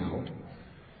let me out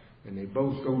and they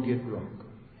both go get drunk.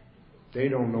 They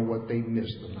don't know what they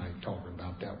missed tonight talking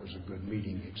about that was a good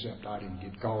meeting, except I didn't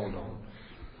get called on.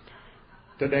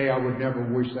 Today, I would never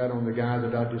wish that on the guy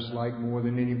that I dislike more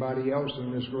than anybody else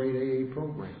in this great AA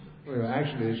program. Well,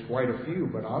 actually, there's quite a few,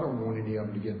 but I don't want any of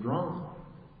them to get drunk.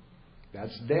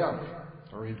 That's death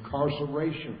or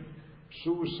incarceration,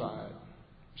 suicide.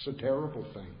 It's a terrible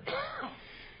thing.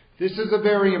 This is a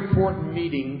very important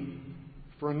meeting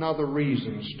for another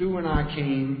reason. Stu and I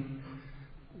came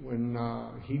when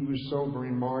he was sober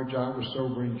in March, I was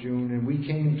sober in June, and we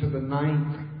came to the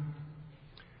 9th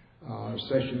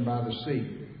session by the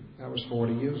sea. That was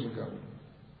 40 years ago.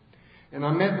 And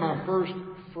I met my first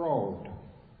fraud.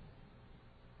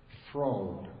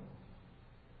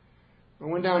 I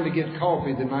went down to get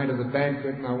coffee the night of the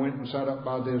banquet, and I went and sat up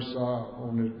by this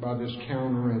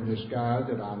counter, and this guy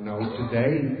that I know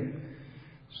today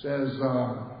says,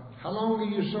 how long are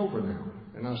you sober now?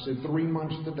 And I said, 3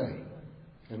 months today.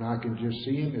 And I can just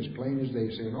see him as plain as day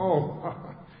saying, oh,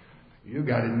 you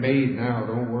got it made now.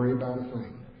 Don't worry about a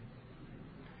thing.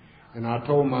 And I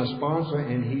told my sponsor,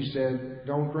 and he said,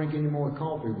 don't drink any more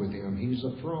coffee with him. He's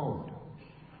a fraud.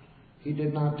 He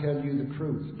did not tell you the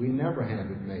truth. We never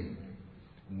had it made.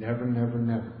 Never, never,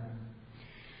 never.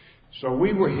 So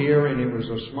we were here, and it was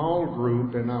a small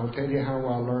group, and I'll tell you how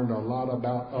I learned a lot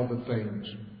about other things.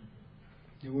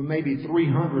 There were maybe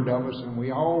 300 of us, and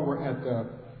we all were at the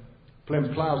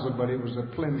Plym Plaza, but it was a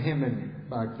Plym Hemming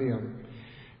back then.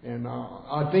 And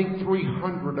I think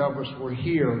 300 of us were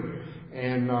here.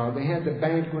 And they had the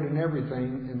banquet and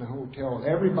everything in the hotel.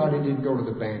 Everybody didn't go to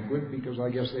the banquet because I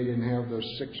guess they didn't have the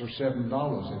 $6 or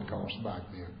 $7 it cost back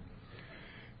then.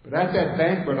 But at that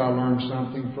banquet I learned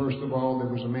something. First of all, there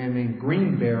was a man named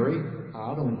Greenberry.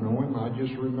 I don't know him. I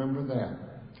just remember that.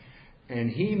 And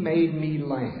he made me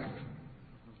laugh.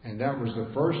 And that was the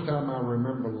first time I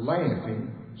remember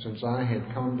laughing since I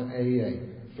had come to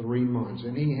AA, 3 months.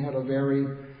 And he had a very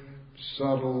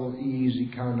subtle, easy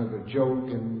kind of a joke,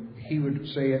 and he would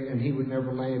say it, and he would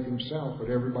never laugh himself, but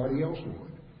everybody else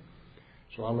would.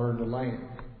 So I learned to laugh.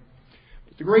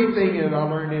 But the great thing that I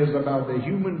learned is about the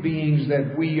human beings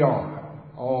that we are,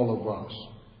 all of us.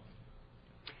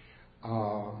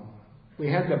 We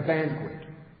had the banquet,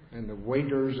 and the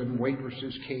waiters and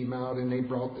waitresses came out, and they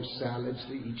brought the salads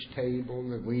to each table,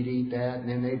 and we'd eat that, and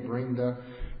then they'd bring the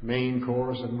main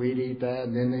course, and we'd eat that,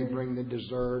 and then they'd bring the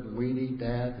dessert, and we'd eat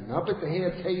that. And up at the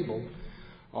head table,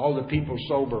 all the people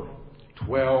sober,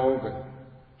 12 and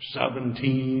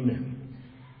 17 and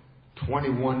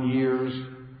 21 years,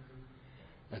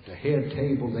 at the head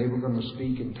table, they were going to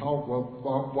speak and talk. Well,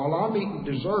 while I'm eating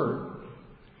dessert,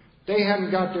 they hadn't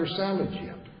got their salads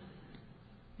yet.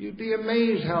 You'd be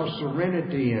amazed how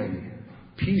serenity and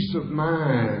peace of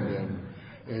mind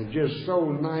and just so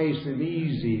nice and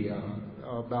easy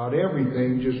about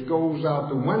everything just goes out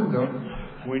the window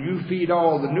when you feed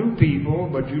all the new people,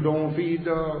 but you don't feed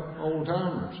the old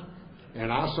timers.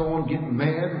 And I saw them getting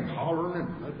mad and hollering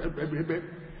and blah, blah, blah.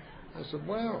 I said,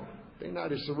 well, they're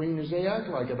not as serene as they act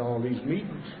like at all these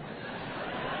meetings.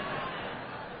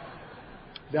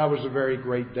 That was a very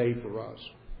great day for us.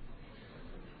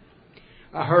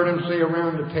 I heard him say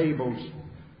around the tables,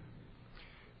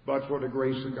 but for the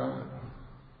grace of God.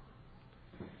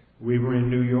 We were in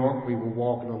New York. We were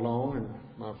walking along, and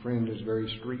my friend is very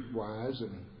streetwise,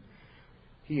 and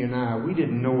he and I, we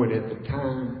didn't know it at the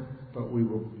time, but we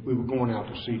were going out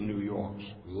to see New York's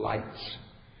lights.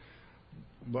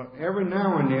 But every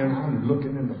now and then, I'm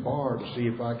looking in the bar to see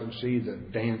if I can see the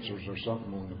dancers or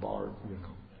something on the bar, you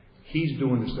know. He's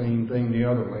doing the same thing the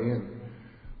other way, and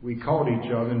we caught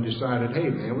each other and decided, hey,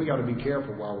 man, we got to be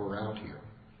careful while we're out here.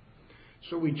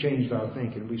 So we changed our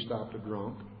thinking. We stopped a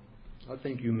drunk. I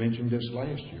think you mentioned this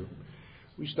last year.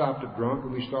 We stopped a drunk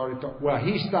and we started talking. Well,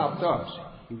 he stopped us.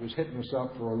 He was hitting us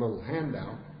up for a little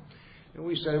handout. And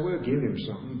we said, we'll give him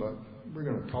something, but we're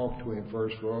going to talk to him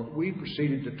first. Well, we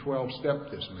proceeded to 12-step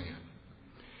this man.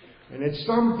 And at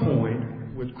some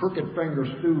point, with Crooked Finger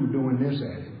Stu doing this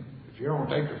at him, if you don't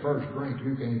take the first drink,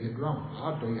 you can't get drunk.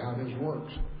 I'll tell you how this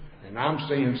works. And I'm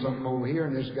saying something over here,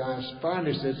 and this guy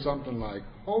finally said something like,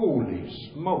 holy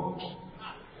smokes.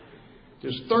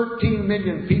 There's 13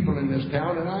 million people in this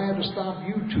town, and I had to stop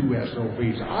you two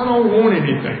SOBs. I don't want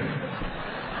anything.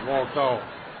 Walked off.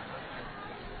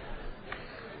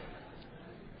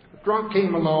 The drunk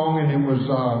came along, and it was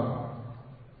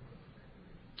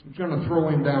going to throw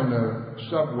him down the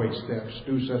subway steps.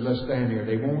 Stu said, let's stand here.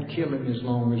 They won't kill him as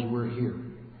long as we're here.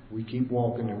 We keep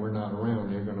walking and we're not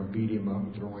around. They're going to beat him up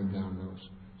and throw him down those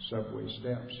subway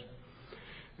steps.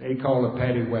 They called a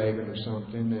paddy wagon or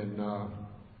something, and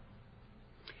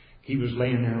he was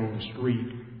laying there on the street,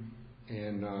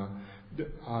 and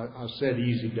I said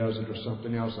easy does it or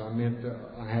something else. I meant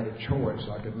I had a choice.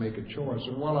 I could make a choice.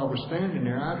 And while I was standing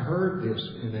there, I'd heard this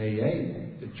in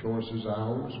AA. The choice is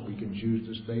ours. We can choose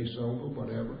to stay sober,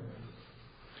 whatever.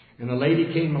 And a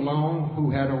lady came along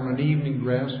who had on an evening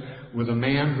dress with a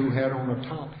man who had on a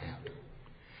top hat.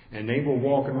 And they were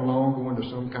walking along going to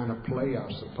some kind of play,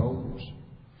 I suppose.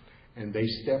 And they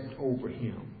stepped over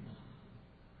him.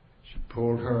 She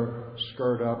pulled her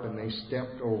skirt up and they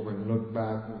stepped over and looked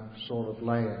back and sort of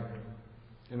laughed.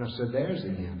 And I said, there's the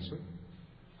answer.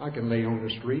 I can lay on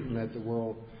the street and let the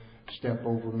world step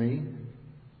over me.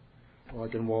 Or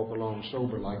I can walk along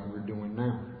sober like we're doing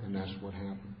now. And that's what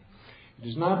happened. It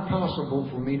is not possible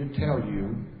for me to tell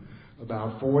you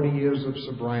about 40 years of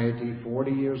sobriety,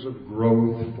 40 years of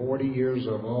growth, 40 years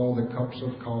of all the cups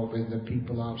of coffee, the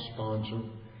people I've sponsored,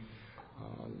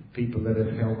 people that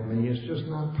have helped me. It's just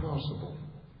not possible.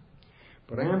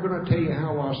 But I am going to tell you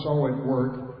how I saw it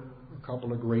work, a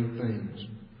couple of great things.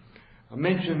 I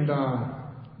mentioned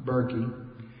Berkey.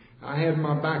 I had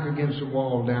my back against the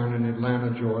wall down in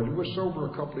Atlanta, Georgia. I was sober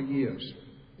a couple of years.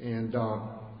 And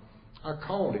I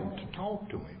called him to talk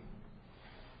to him.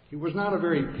 He was not a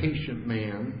very patient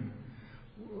man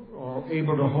or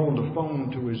able to hold the phone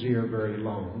to his ear very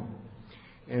long.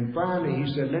 And finally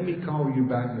he said, let me call you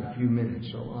back in a few minutes.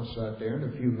 So I sat there. In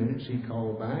a few minutes he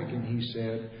called back and he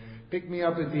said, pick me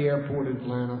up at the airport in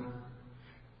Atlanta,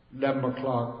 11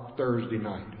 o'clock Thursday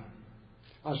night.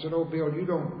 I said, oh, Bill, you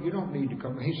don't need to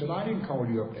come. He said, I didn't call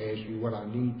you up to ask you what I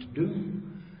need to do.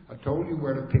 I told you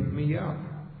where to pick me up.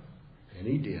 And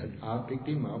he did. I picked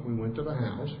him up. We went to the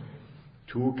house,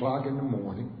 2 o'clock in the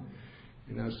morning.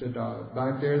 And I said,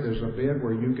 back there, there's a bed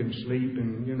where you can sleep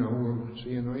and, we'll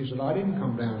see. And he said, I didn't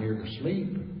come down here to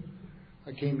sleep.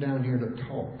 I came down here to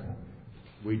talk.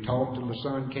 We talked till the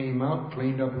sun came up,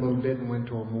 cleaned up a little bit, and went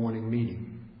to a morning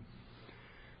meeting.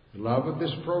 The love of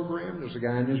this program, there's a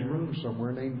guy in this room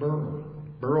somewhere named Burl.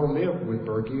 Burl lived with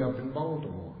Berkey up in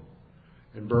Baltimore.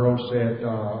 And Burl said,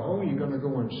 oh, you're going to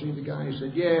go and see the guy? He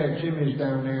said, yeah, Jimmy's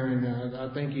down there, and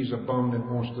I think he's a bum that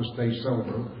wants to stay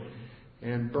sober.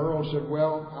 And Burl said,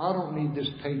 well, I don't need this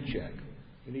paycheck.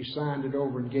 And he signed it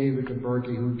over and gave it to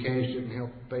Berkey, who cashed it and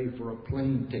helped pay for a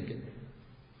plane ticket.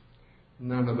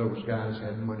 None of those guys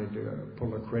had money to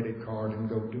pull a credit card and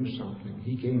go do something.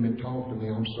 He came and talked to me,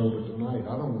 I'm sober tonight.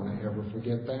 I don't want to ever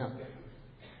forget that.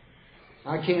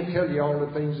 I can't tell you all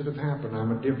the things that have happened.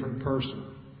 I'm a different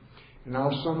person. And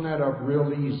I'll sum that up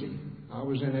real easy. I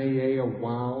was in AA a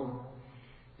while,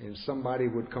 and somebody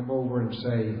would come over and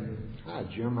say, hi,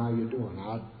 Jim, how you doing?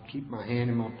 I'd keep my hand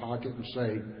in my pocket and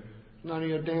say, it's none of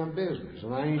your damn business.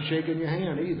 And I ain't shaking your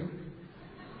hand either.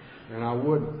 And I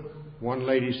wouldn't. One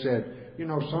lady said,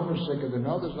 some are sicker than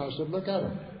others. And I said, look at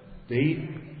them. They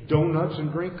eat donuts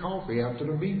and drink coffee after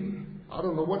the meeting. I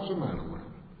don't know what's the matter with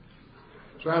them.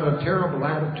 So I had a terrible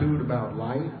attitude about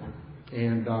life.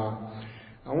 And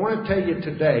I want to tell you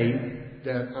today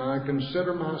that I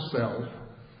consider myself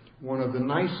one of the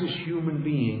nicest human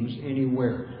beings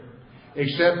anywhere,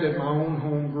 except at my own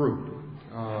home group.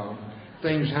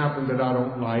 Things happen that I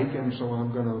don't like, and so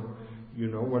I'm going to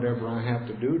whatever I have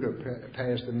to do to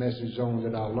pass the message on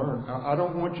that I learned. I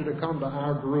don't want you to come to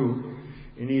our group,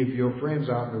 any of your friends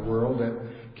out in the world that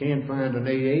can't find an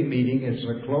AA meeting. It's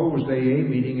a closed AA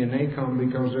meeting, and they come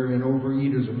because they're in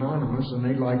Overeaters Anonymous and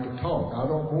they like to talk. I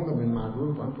don't want them in my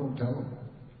group. I'm going to tell them.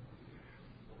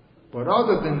 But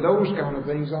other than those kind of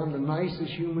things, I'm the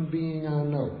nicest human being I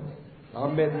know.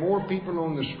 I've met more people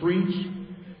on the streets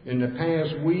in the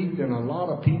past week than a lot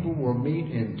of people will meet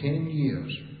in 10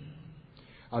 years.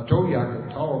 I told you I could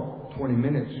talk 20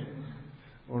 minutes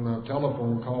on a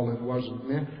telephone call that wasn't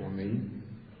meant for me.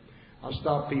 I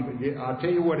stop people. I'll tell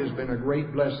you what has been a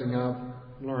great blessing I've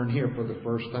learned here for the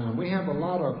first time. We have a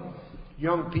lot of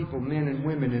young people, men and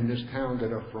women in this town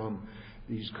that are from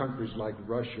these countries like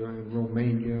Russia and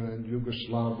Romania and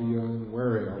Yugoslavia and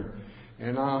where else.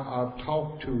 And I've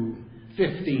talked to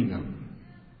 15 of them.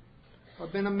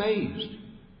 I've been amazed.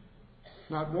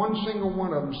 Not one single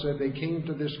one of them said they came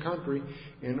to this country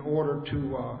in order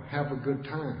to have a good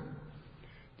time.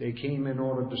 They came in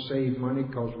order to save money,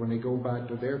 because when they go back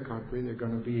to their country, they're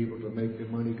going to be able to make the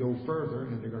money go further,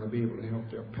 and they're going to be able to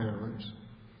help their parents.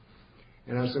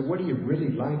 And I said, what do you really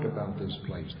like about this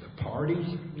place? The parties?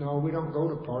 No, we don't go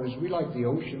to parties. We like the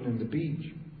ocean and the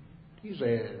beach. These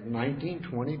are 19,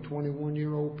 20,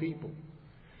 21-year-old people.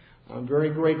 I'm very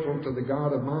grateful to the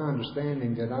God of my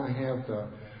understanding that I have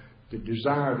the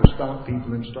desire to stop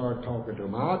people and start talking to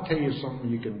them. I'll tell you something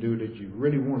you can do that you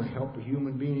really want to help a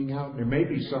human being out. There may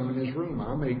be some in this room.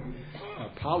 I make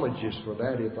apologies for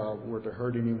that if I were to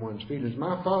hurt anyone's feelings.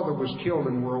 My father was killed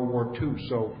in World War II,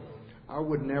 so I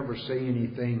would never say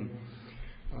anything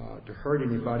to hurt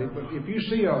anybody. But if you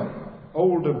see an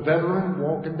older veteran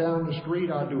walking down the street,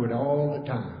 I do it all the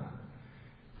time.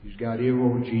 He's got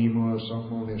Iwo Jima or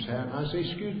something on his hat. And I say,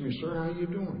 excuse me, sir, how you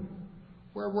doing?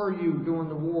 Where were you during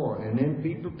the war? And then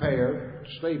be prepared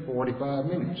to stay 45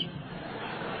 minutes.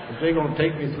 If they're going to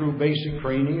take me through basic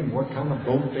training and what kind of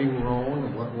boat they were on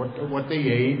and what they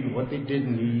ate and what they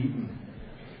didn't eat. And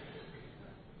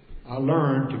I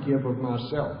learned to give of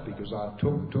myself because I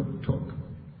took.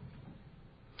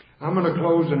 I'm going to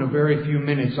close in a very few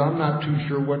minutes. I'm not too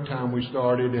sure what time we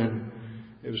started, and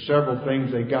there were several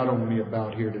things they got on me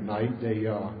about here tonight. They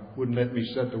wouldn't let me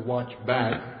set the watch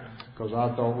back because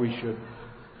I thought we should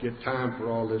get time for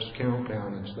all this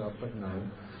countdown and stuff, but no.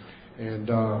 And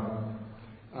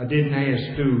I didn't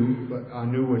ask Stu, but I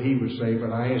knew what he would say,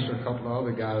 but I asked a couple of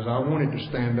other guys. I wanted to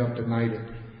stand up tonight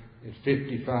at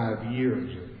 55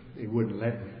 years. They wouldn't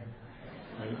let me.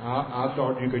 And I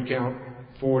thought you could count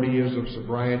 40 years of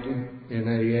sobriety in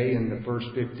AA and the first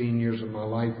 15 years of my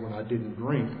life when I didn't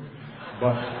drink.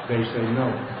 But they say no.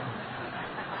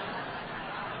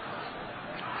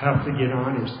 Have to get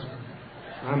honest.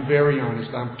 I'm very honest.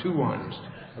 I'm too honest.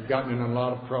 I've gotten in a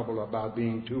lot of trouble about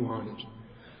being too honest.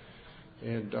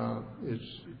 And it's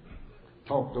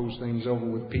talk those things over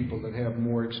with people that have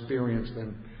more experience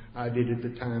than I did at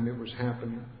the time it was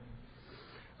happening.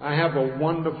 I have a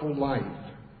wonderful life.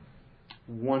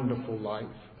 Wonderful life.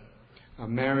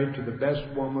 I'm married to the best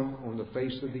woman on the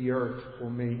face of the earth for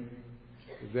me.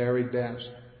 The very best.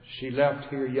 She left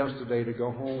here yesterday to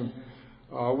go home.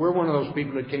 We're one of those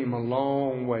people that came a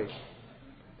long way.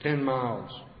 10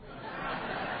 miles.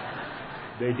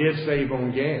 They did save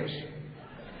on gas.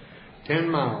 10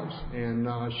 miles. And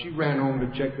she ran home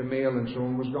to check the mail and so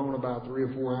on. Was gone about 3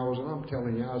 or 4 hours. And I'm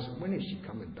telling you, I said, when is she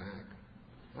coming back?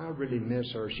 I really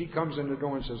miss her. She comes in the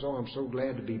door and says, oh, I'm so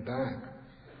glad to be back.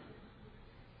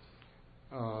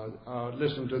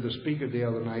 Listened to the speaker the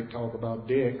other night talk about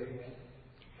Dick.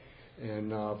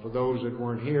 And for those that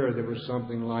weren't here, there was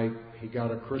something like he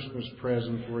got a Christmas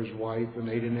present for his wife, and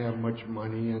they didn't have much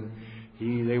money, and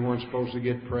they weren't supposed to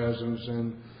get presents.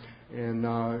 And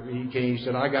he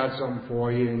said, I got something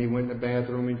for you. And he went in the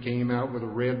bathroom and came out with a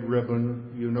red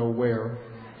ribbon, you know where,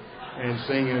 and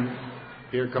singing,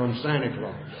 Here Comes Santa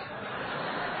Claus.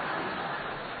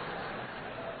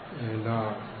 And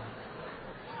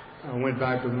I went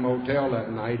back to the motel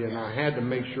that night, and I had to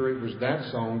make sure it was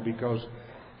that song because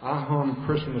I hum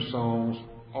Christmas songs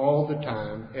all the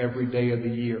time, every day of the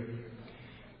year.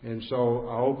 And so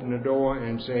I opened the door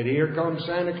and said, Here comes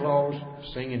Santa Claus,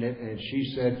 singing it. And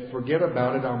she said, forget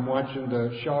about it, I'm watching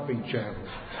the shopping channel.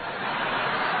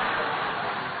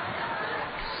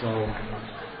 So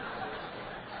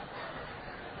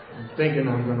I'm thinking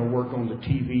I'm going to work on the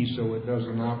TV so it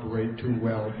doesn't operate too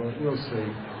well, but we'll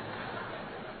see.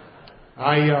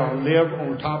 I live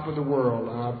on top of the world.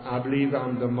 I believe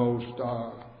I'm the most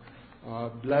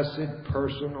blessed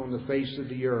person on the face of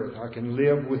the earth. I can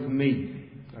live with me.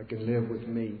 I can live with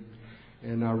me.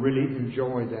 And I really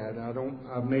enjoy that.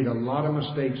 I've made a lot of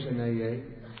mistakes in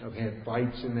AA. I've had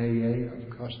fights in AA. I've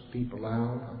cussed people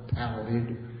out. I've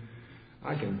pouted.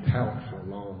 I can pout for a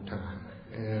long time.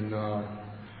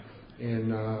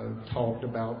 And talked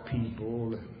about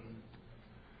people and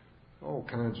all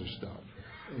kinds of stuff.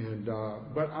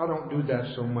 But I don't do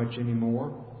that so much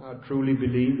anymore. I truly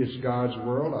believe it's God's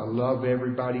world. I love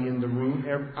everybody in the room.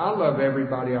 I love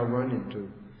everybody I run into.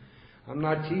 I'm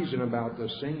not teasing about the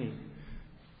singing.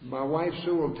 My wife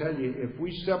Sue will tell you, if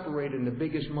we separate in the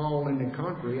biggest mall in the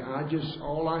country,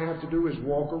 all I have to do is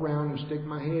walk around and stick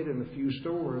my head in a few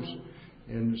stores.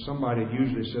 And somebody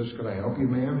usually says, "Could I help you,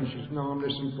 ma'am?" And she says, "No, I'm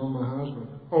listening for my husband."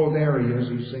 "Oh, there he is.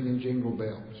 He's singing Jingle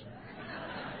Bells."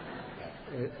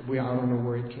 I don't know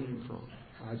where it came from.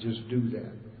 I just do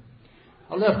that.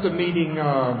 I left the meeting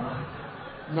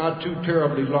not too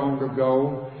terribly long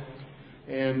ago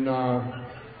and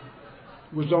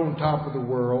was on top of the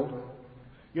world.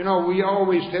 You know, we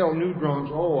always tell new drums,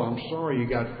 "Oh, I'm sorry you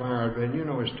got fired, and you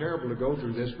know, it's terrible to go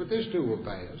through this, but this too will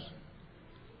pass."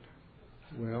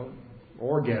 Well,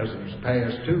 orgasms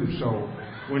pass too, so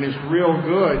when it's real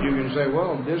good, you can say,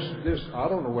 "Well, this I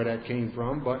don't know where that came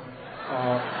from, but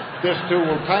this too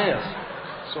will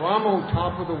pass." So I'm on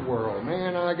top of the world.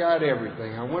 Man, I got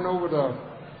everything. I went over to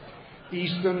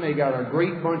Easton. They got a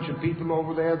great bunch of people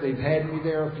over there. They've had me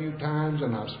there a few times,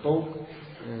 and I spoke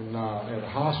at a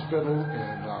hospital,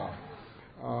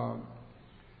 and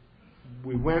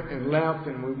we went and left,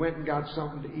 and we went and got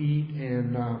something to eat,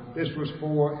 and this was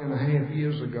 4.5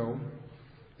 years ago,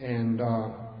 and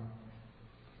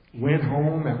went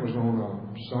home. That was on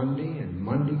a Sunday, and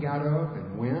Monday got up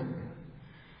and went.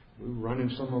 We were running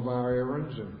some of our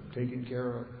errands and taking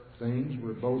care of things.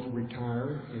 We're both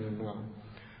retired, and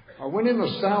I went in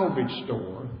a salvage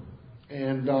store,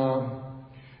 and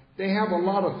they have a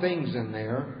lot of things in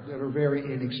there that are very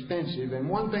inexpensive. And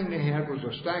one thing they had was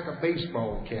a stack of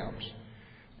baseball caps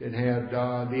that had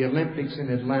the Olympics in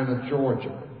Atlanta,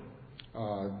 Georgia,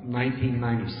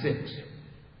 1996.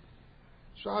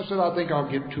 So I said, "I think I'll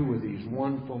get 2 of these,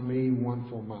 one for me, one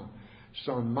for my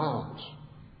son Miles."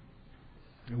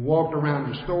 And walked around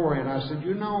the store, and I said,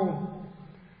 "You know,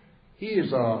 he is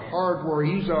he's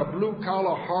a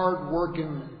blue-collar,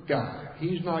 hard-working guy.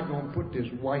 He's not going to put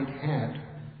this white hat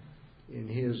in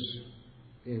his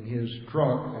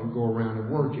truck and go around and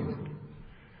work in it."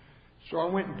 So I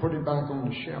went and put it back on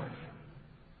the shelf.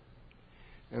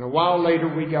 And a while later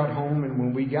we got home, and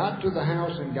when we got to the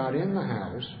house and got in the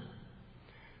house,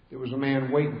 there was a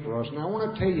man waiting for us. Now I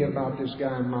want to tell you about this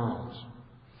guy Miles.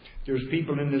 There's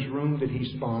people in this room that he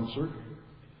sponsored.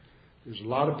 There's a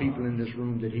lot of people in this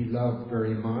room that he loved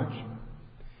very much.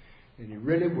 And he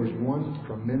really was one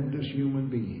tremendous human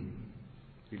being.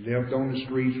 He lived on the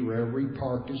streets wherever he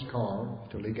parked his car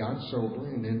till he got sober,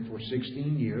 and then for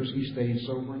 16 years he stayed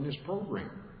sober in this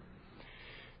program.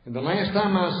 And the last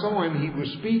time I saw him, he was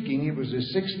speaking. It was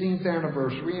his 16th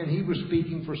anniversary, and he was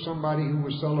speaking for somebody who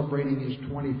was celebrating his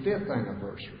 25th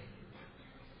anniversary.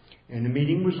 And the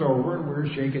meeting was over, and we were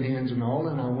shaking hands and all,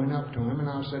 and I went up to him, and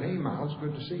I said, "Hey, Miles,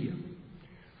 good to see you."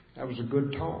 That was a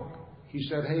good talk. He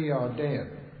said, "Hey, Dad,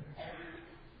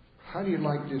 how do you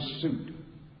like this suit?"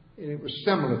 And it was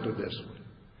similar to this one.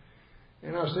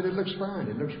 And I said, "It looks fine.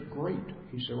 It looks great."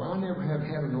 He said, "Well, I never have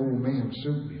had an old man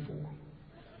suit before."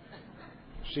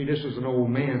 See, this is an old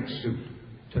man suit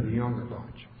to the younger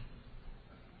bunch.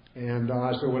 And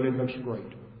I said, "Well, it looks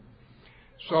great."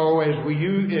 So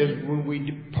when we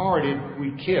departed,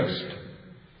 we kissed.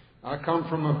 I come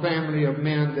from a family of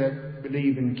men that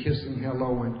believe in kissing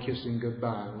hello and kissing goodbye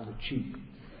on the cheek.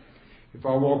 If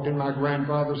I walked in my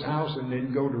grandfather's house and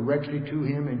then go directly to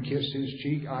him and kiss his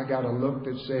cheek, I got a look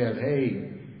that said,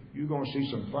 "Hey, you're going to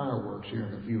see some fireworks here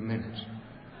in a few minutes."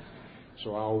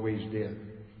 So I always did.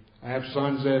 I have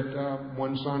sons that,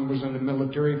 one son was in the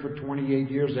military for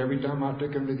 28 years. Every time I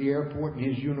took him to the airport in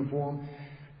his uniform,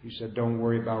 he said, "Don't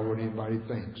worry about what anybody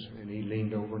thinks." And he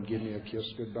leaned over and gave me a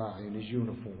kiss goodbye in his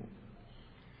uniform.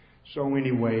 So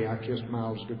anyway, I kissed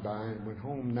Miles goodbye and went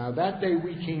home. Now that day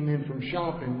we came in from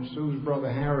shopping. Sue's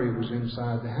brother Harry was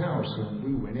inside the house, and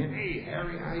we went in. "Hey,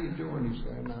 Harry, how you doing?" He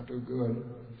said, "Not too good."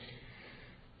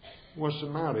 "What's the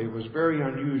matter?" It was very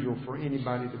unusual for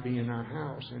anybody to be in our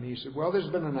house. And he said, "Well, there's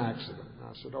been an accident."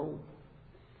 I said, "Oh,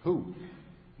 who?"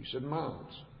 He said,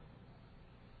 "Miles."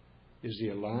 "Is he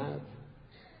alive?"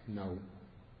 "No."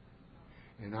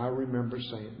 And I remember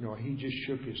saying, no, he just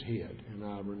shook his head. And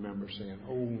I remember saying,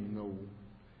 "Oh, no,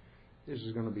 this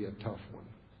is going to be a tough one."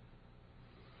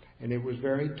 And it was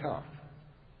very tough.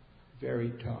 Very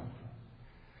tough.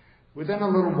 Within a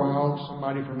little while,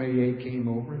 somebody from AA came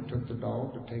over and took the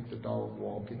dog to take the dog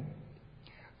walking.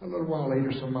 A little while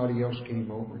later, somebody else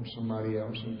came over and somebody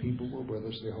else, and people were with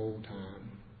us the whole time.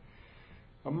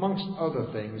 Amongst other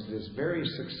things, this very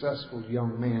successful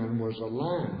young man was a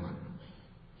lineman.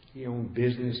 He owned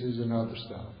businesses and other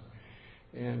stuff.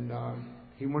 And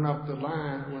he went up the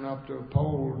line, went up to a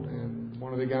pole, and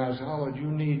one of the guys hollered,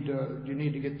 you need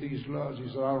to get these gloves. He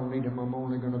said, I don't need them. I'm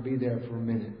only going to be there for a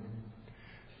minute.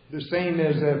 The same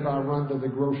as if I run to the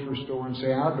grocery store and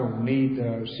say, I don't need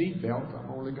a seatbelt.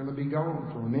 I'm only going to be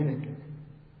gone for a minute.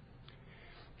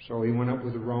 So he went up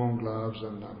with the wrong gloves,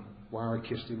 and the wire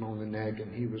kissed him on the neck,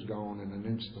 and he was gone in an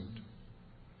instant.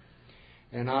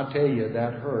 And I tell you,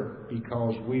 that hurt,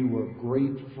 because we were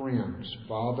great friends,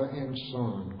 father and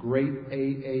son, great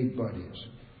AA buddies.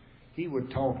 He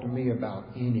would talk to me about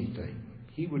anything.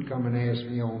 He would come and ask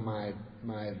me on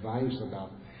my advice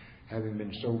about having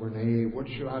been sober in AA. What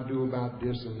should I do about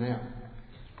this and that?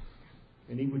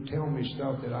 And he would tell me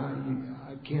stuff that I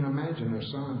can't imagine a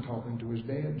son talking to his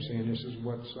dad and saying, this is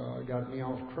what's got me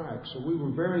off track. So we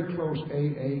were very close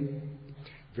AA,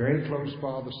 very close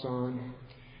father-son.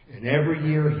 And every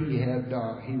year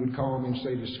he would call me and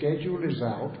say, the schedule is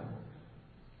out.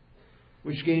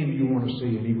 Which game do you want to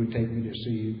see? And he would take me to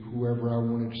see whoever I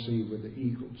wanted to see with the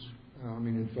Eagles.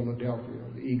 In Philadelphia,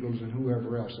 the Eagles and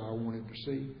whoever else I wanted to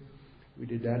see. We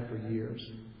did that for years.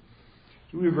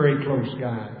 So we were very close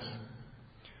guys.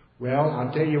 Well,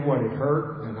 I'll tell you what, it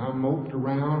hurt, and I moped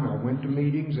around. I went to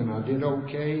meetings, and I did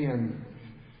okay. And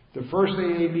the first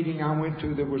AA meeting I went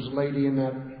to, there was a lady in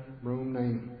that room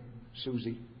named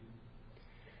Suzanne.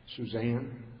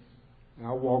 And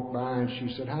I walked by, and she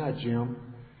said, hi, Jim.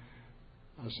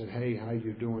 I said, hey, how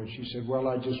you doing? She said, well,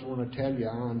 I just want to tell you,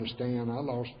 I understand. I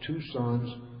lost 2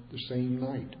 sons the same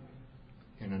night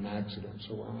in an accident,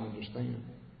 so I understand.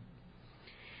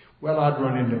 Well, I'd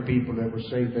run into people that would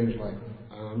say things like,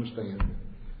 I understand.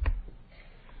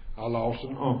 I lost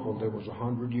an uncle that was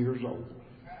 100 years old.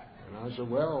 And I said,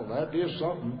 well, that is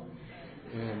something.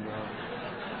 And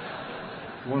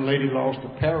one lady lost a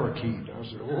parakeet. I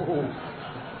said, oh.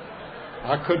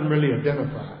 I couldn't really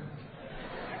identify.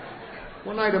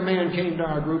 One night a man came to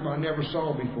our group I never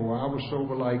saw before. I was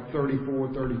sober like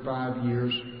 34, 35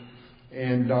 years.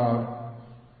 And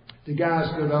the guy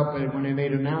stood up, and when they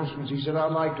made announcements, he said,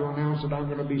 I'd like to announce that I'm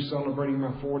going to be celebrating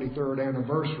my 43rd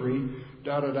anniversary,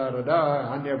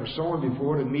 da-da-da-da-da. I never saw him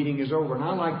before. The meeting is over. And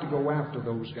I like to go after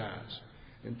those guys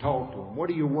and talk to them. What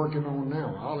are you working on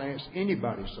now? I'll ask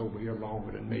anybody sober here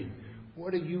longer than me.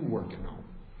 What are you working on?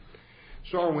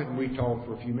 So I went and we talked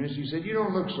for a few minutes. He said, you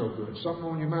don't look so good. Something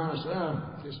on your mind? I said,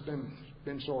 it's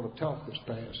been sort of tough this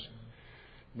past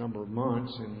number of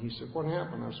months. And he said, what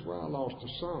happened? I said, well, I lost a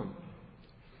son.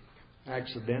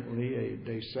 Accidentally,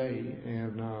 they say,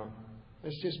 and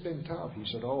it's just been tough. He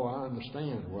said, oh, I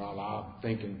understand. Well, I'm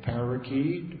thinking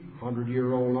parakeet,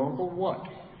 100-year-old uncle, what?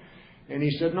 And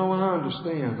he said, no, I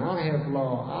understand.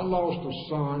 I lost a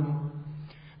son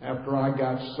after I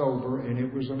got sober, and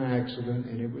it was an accident,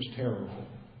 and it was terrible.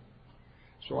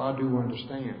 So I do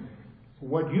understand.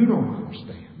 What you don't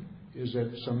understand is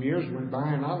that some years went by,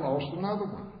 and I lost another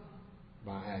one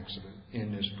by accident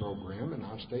in this program, and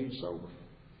I stayed sober.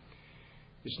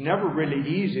 It's never really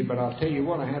easy, but I'll tell you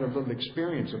what, I had a little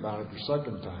experience about it the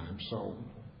second time. So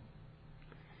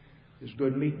it's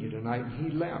good meeting you tonight. And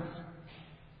he left.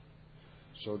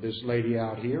 So this lady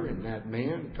out here and that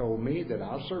man told me that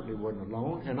I certainly wasn't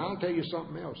alone. And I'll tell you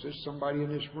something else. There's somebody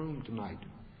in this room tonight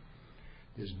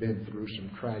that's been through some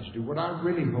tragedy. What I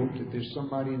really hope that there's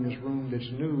somebody in this room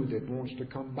that's new that wants to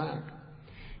come back.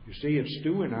 You see, if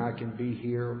Stu and I can be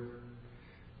here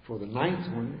for the 9th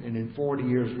one, and then 40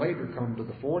 years later come to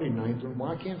the 49th one,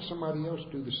 why can't somebody else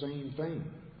do the same thing?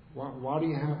 Why do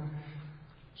you have...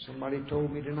 Somebody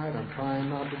told me tonight, I'm trying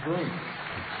not to drink.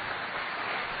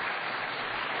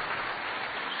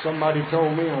 Somebody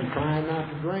told me I'm trying not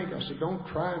to drink. I said, don't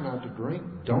try not to drink.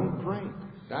 Don't drink.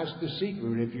 That's the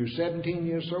secret. If you're 17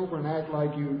 years sober and act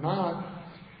like you're not,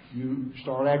 you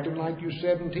start acting like you're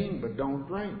 17, but don't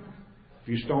drink. If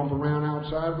you stomp around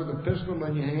outside with a pistol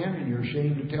in your hand and you're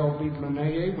ashamed to tell people in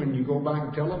AA, when you go back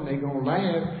and tell them, they're going to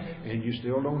laugh, and you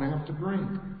still don't have to drink.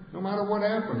 No matter what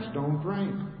happens, don't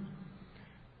drink.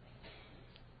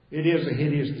 It is a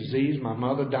hideous disease. My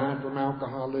mother died from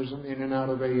alcoholism, in and out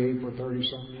of AA for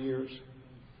 30-something years.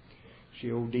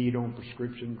 She OD'd on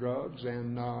prescription drugs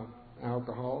and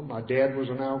alcohol. My dad was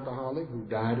an alcoholic who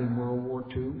died in World War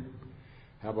II.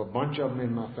 Have a bunch of them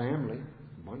in my family,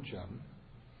 a bunch of them.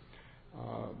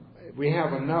 We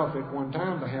have enough at one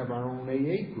time to have our own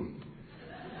AA group.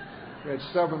 We had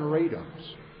 7 or 8 of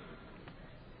us.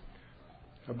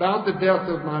 About the death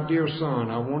of my dear son,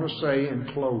 I want to say in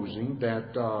closing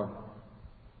that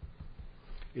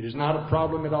it is not a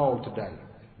problem at all today.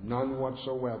 None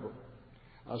whatsoever.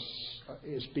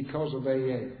 It's because of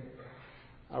AA.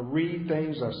 I read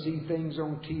things, I see things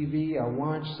on TV, I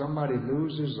watch somebody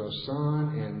loses a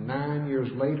son and 9 years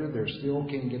later they still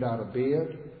can't get out of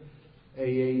bed.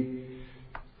 AA.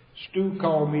 Stu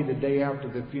called me the day after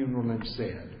the funeral and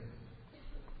said,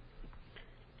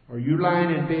 are you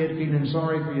lying in bed feeling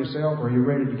sorry for yourself, or are you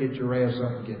ready to get your ass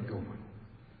up and get going?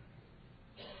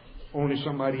 Only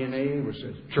somebody in AA would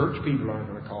say, church people aren't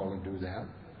going to call and do that.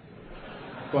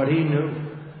 But he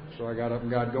knew. So I got up and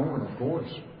got going, of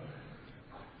course.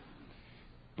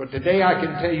 But today I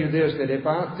can tell you this, that if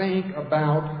I think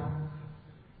about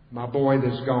my boy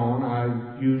that's gone,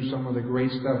 I use some of the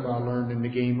great stuff I learned in the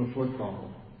game of football.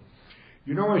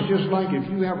 You know, it's just like if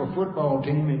you have a football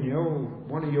team and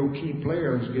one of your key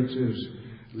players gets his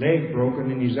leg broken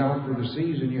and he's out for the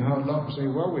season, you huddle up and say,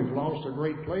 well, we've lost a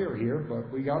great player here,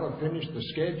 but we got to finish the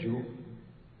schedule.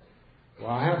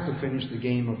 Well, I have to finish the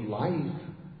game of life.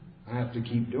 I have to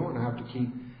keep doing. I have to keep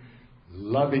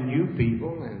loving you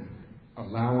people and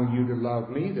allowing you to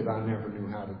love me that I never knew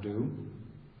how to do.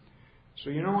 So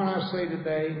you know what I say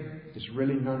today? It's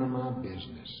really none of my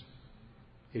business.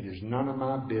 It is none of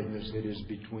my business. It is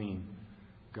between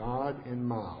God and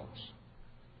Miles.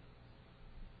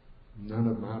 None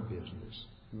of my business.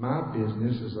 My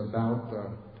business is about the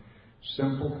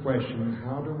simple question,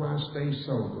 how do I stay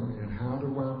sober, and how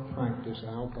do I practice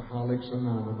Alcoholics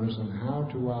Anonymous, and how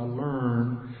do I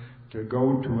learn to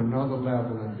go to another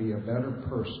level and be a better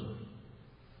person?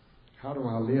 How do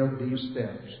I live these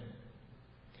steps?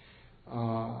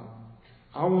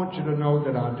 I want you to know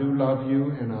that I do love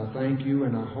you, and I thank you,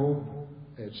 and I hope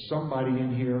that somebody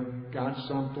in here got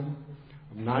something.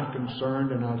 I'm not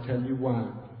concerned, and I'll tell you why.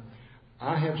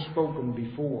 I have spoken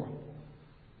before.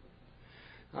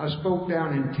 I spoke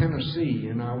down in Tennessee,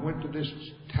 and I went to this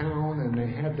town, and they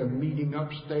had the meeting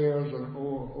upstairs and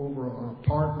over an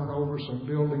apartment, over some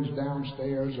buildings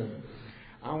downstairs, and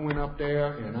I went up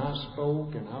there, and I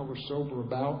spoke, and I was sober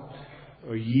about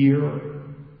a year.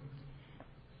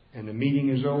 And the meeting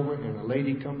is over, and a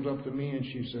lady comes up to me, and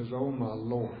she says, oh, my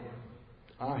Lord,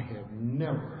 I have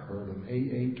never heard an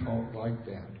AA talk like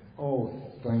that.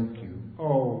 Oh, thank you.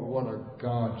 Oh, what a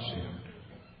godsend.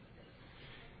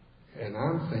 And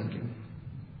I'm thinking,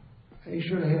 they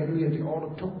should have had me at the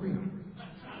auditorium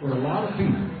with a lot of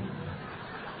people.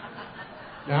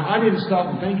 Now, I didn't stop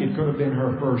and think it could have been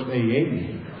her first AA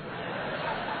meeting.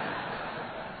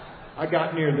 I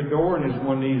got near the door, and there's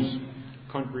one of these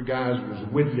country guys was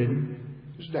whittling.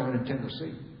 This is down in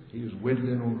Tennessee. He was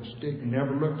whittling on a stick and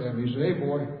never looked at me. He said, hey,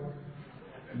 boy,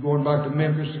 you going back to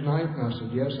Memphis tonight? And I said,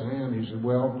 yes, I am. He said,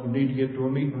 well, you need to get to a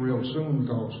meeting real soon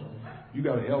because you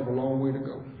got a hell of a long way to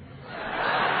go.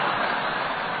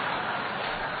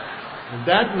 And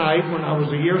that night, when I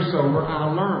was a year sober,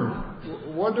 I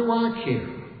learned, what do I care?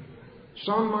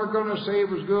 Some are going to say it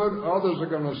was good. Others are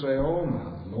going to say, oh,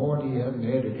 my Lord, he hasn't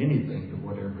added anything to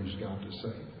whatever he's got to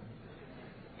say.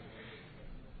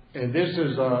 And this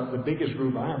is the biggest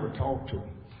group I ever talked to.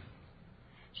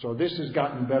 So this has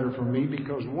gotten better for me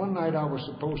because one night I was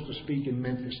supposed to speak in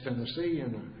Memphis, Tennessee,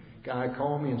 and a guy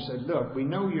called me and said, look, we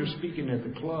know you're speaking at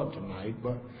the club tonight,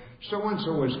 but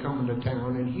so-and-so is coming to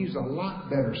town, and he's a lot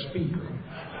better speaker.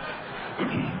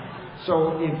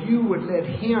 So if you would let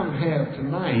him have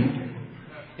tonight,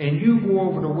 and you go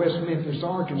over to West Memphis,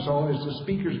 Arkansas, there's a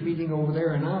speakers meeting over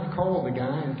there, and I've called the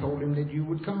guy and told him that you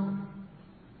would come.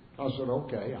 I said,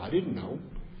 okay. I didn't know.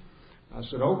 I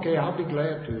said, okay, I'll be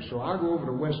glad to. So I go over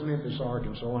to West Memphis,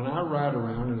 Arkansas, and I ride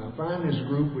around, and I find this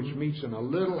group which meets in a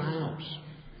little house.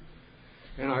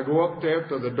 And I go up there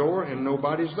to the door, and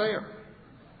nobody's there.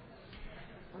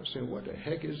 I said, what the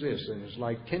heck is this? And it's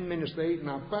like 10 minutes to 8,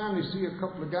 and I finally see a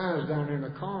couple of guys down there in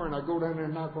a car, and I go down there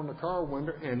and knock on the car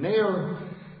window, and they're,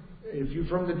 if you're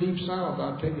from the Deep South,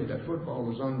 I'll tell you that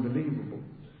football is unbelievable.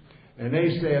 And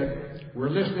they said, we're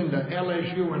listening to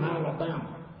LSU in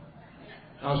Alabama.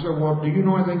 I said, well, do you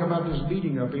know anything about this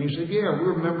meeting up? And he said, yeah,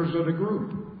 we're members of the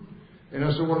group. And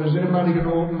I said, well, is anybody going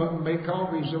to open up and make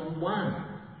coffee? He said, well, why?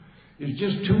 It's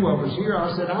just two of us here.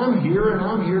 I said, I'm here, and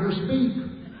I'm here to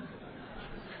speak.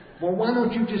 Well, why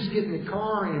don't you just get in the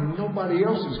car and nobody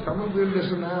else is coming? We'll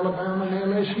listen to Alabama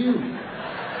and LSU.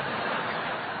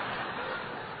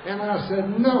 And I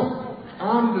said, no,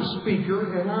 I'm the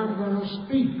speaker, and I'm going to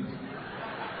speak.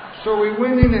 So we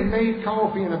went in and made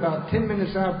coffee, and about 10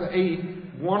 minutes after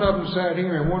 8, one of them sat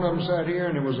here and one of them sat here,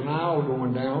 and there was an aisle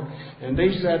going down, and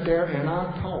they sat there, and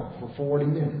I talked for 40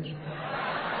 minutes.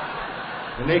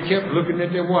 And they kept looking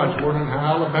at their watch, wondering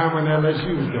how Alabama and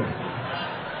LSU was doing.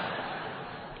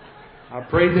 I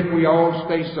pray that we all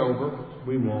stay sober.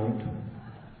 We won't.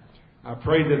 I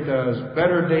pray that there's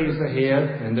better days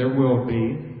ahead, and there will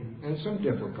be, and some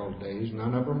difficult days.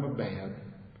 None of them are bad.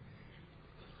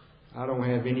 I don't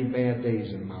have any bad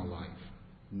days in my life.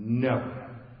 No.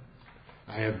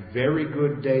 I have very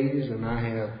good days, and I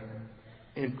have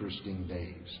interesting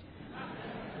days.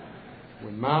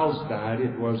 When Miles died,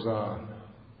 it was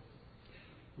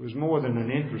more than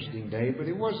an interesting day, but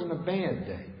it wasn't a bad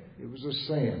day. It was a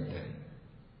sad day.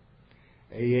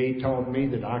 AA taught me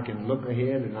that I can look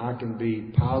ahead and I can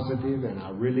be positive, and I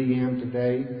really am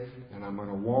today. And I'm going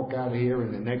to walk out of here,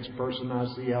 and the next person I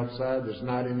see outside that's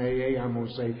not in AA, I'm going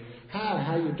to say, "Hi,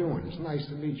 how you doing? It's nice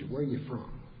to meet you. Where are you from?"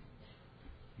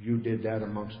 You did that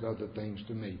amongst other things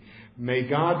to me. May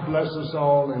God bless us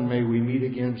all, and may we meet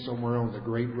again somewhere on the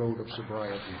great road of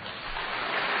sobriety.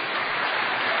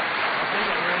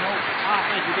 I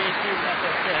think you did too, that's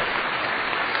what I said.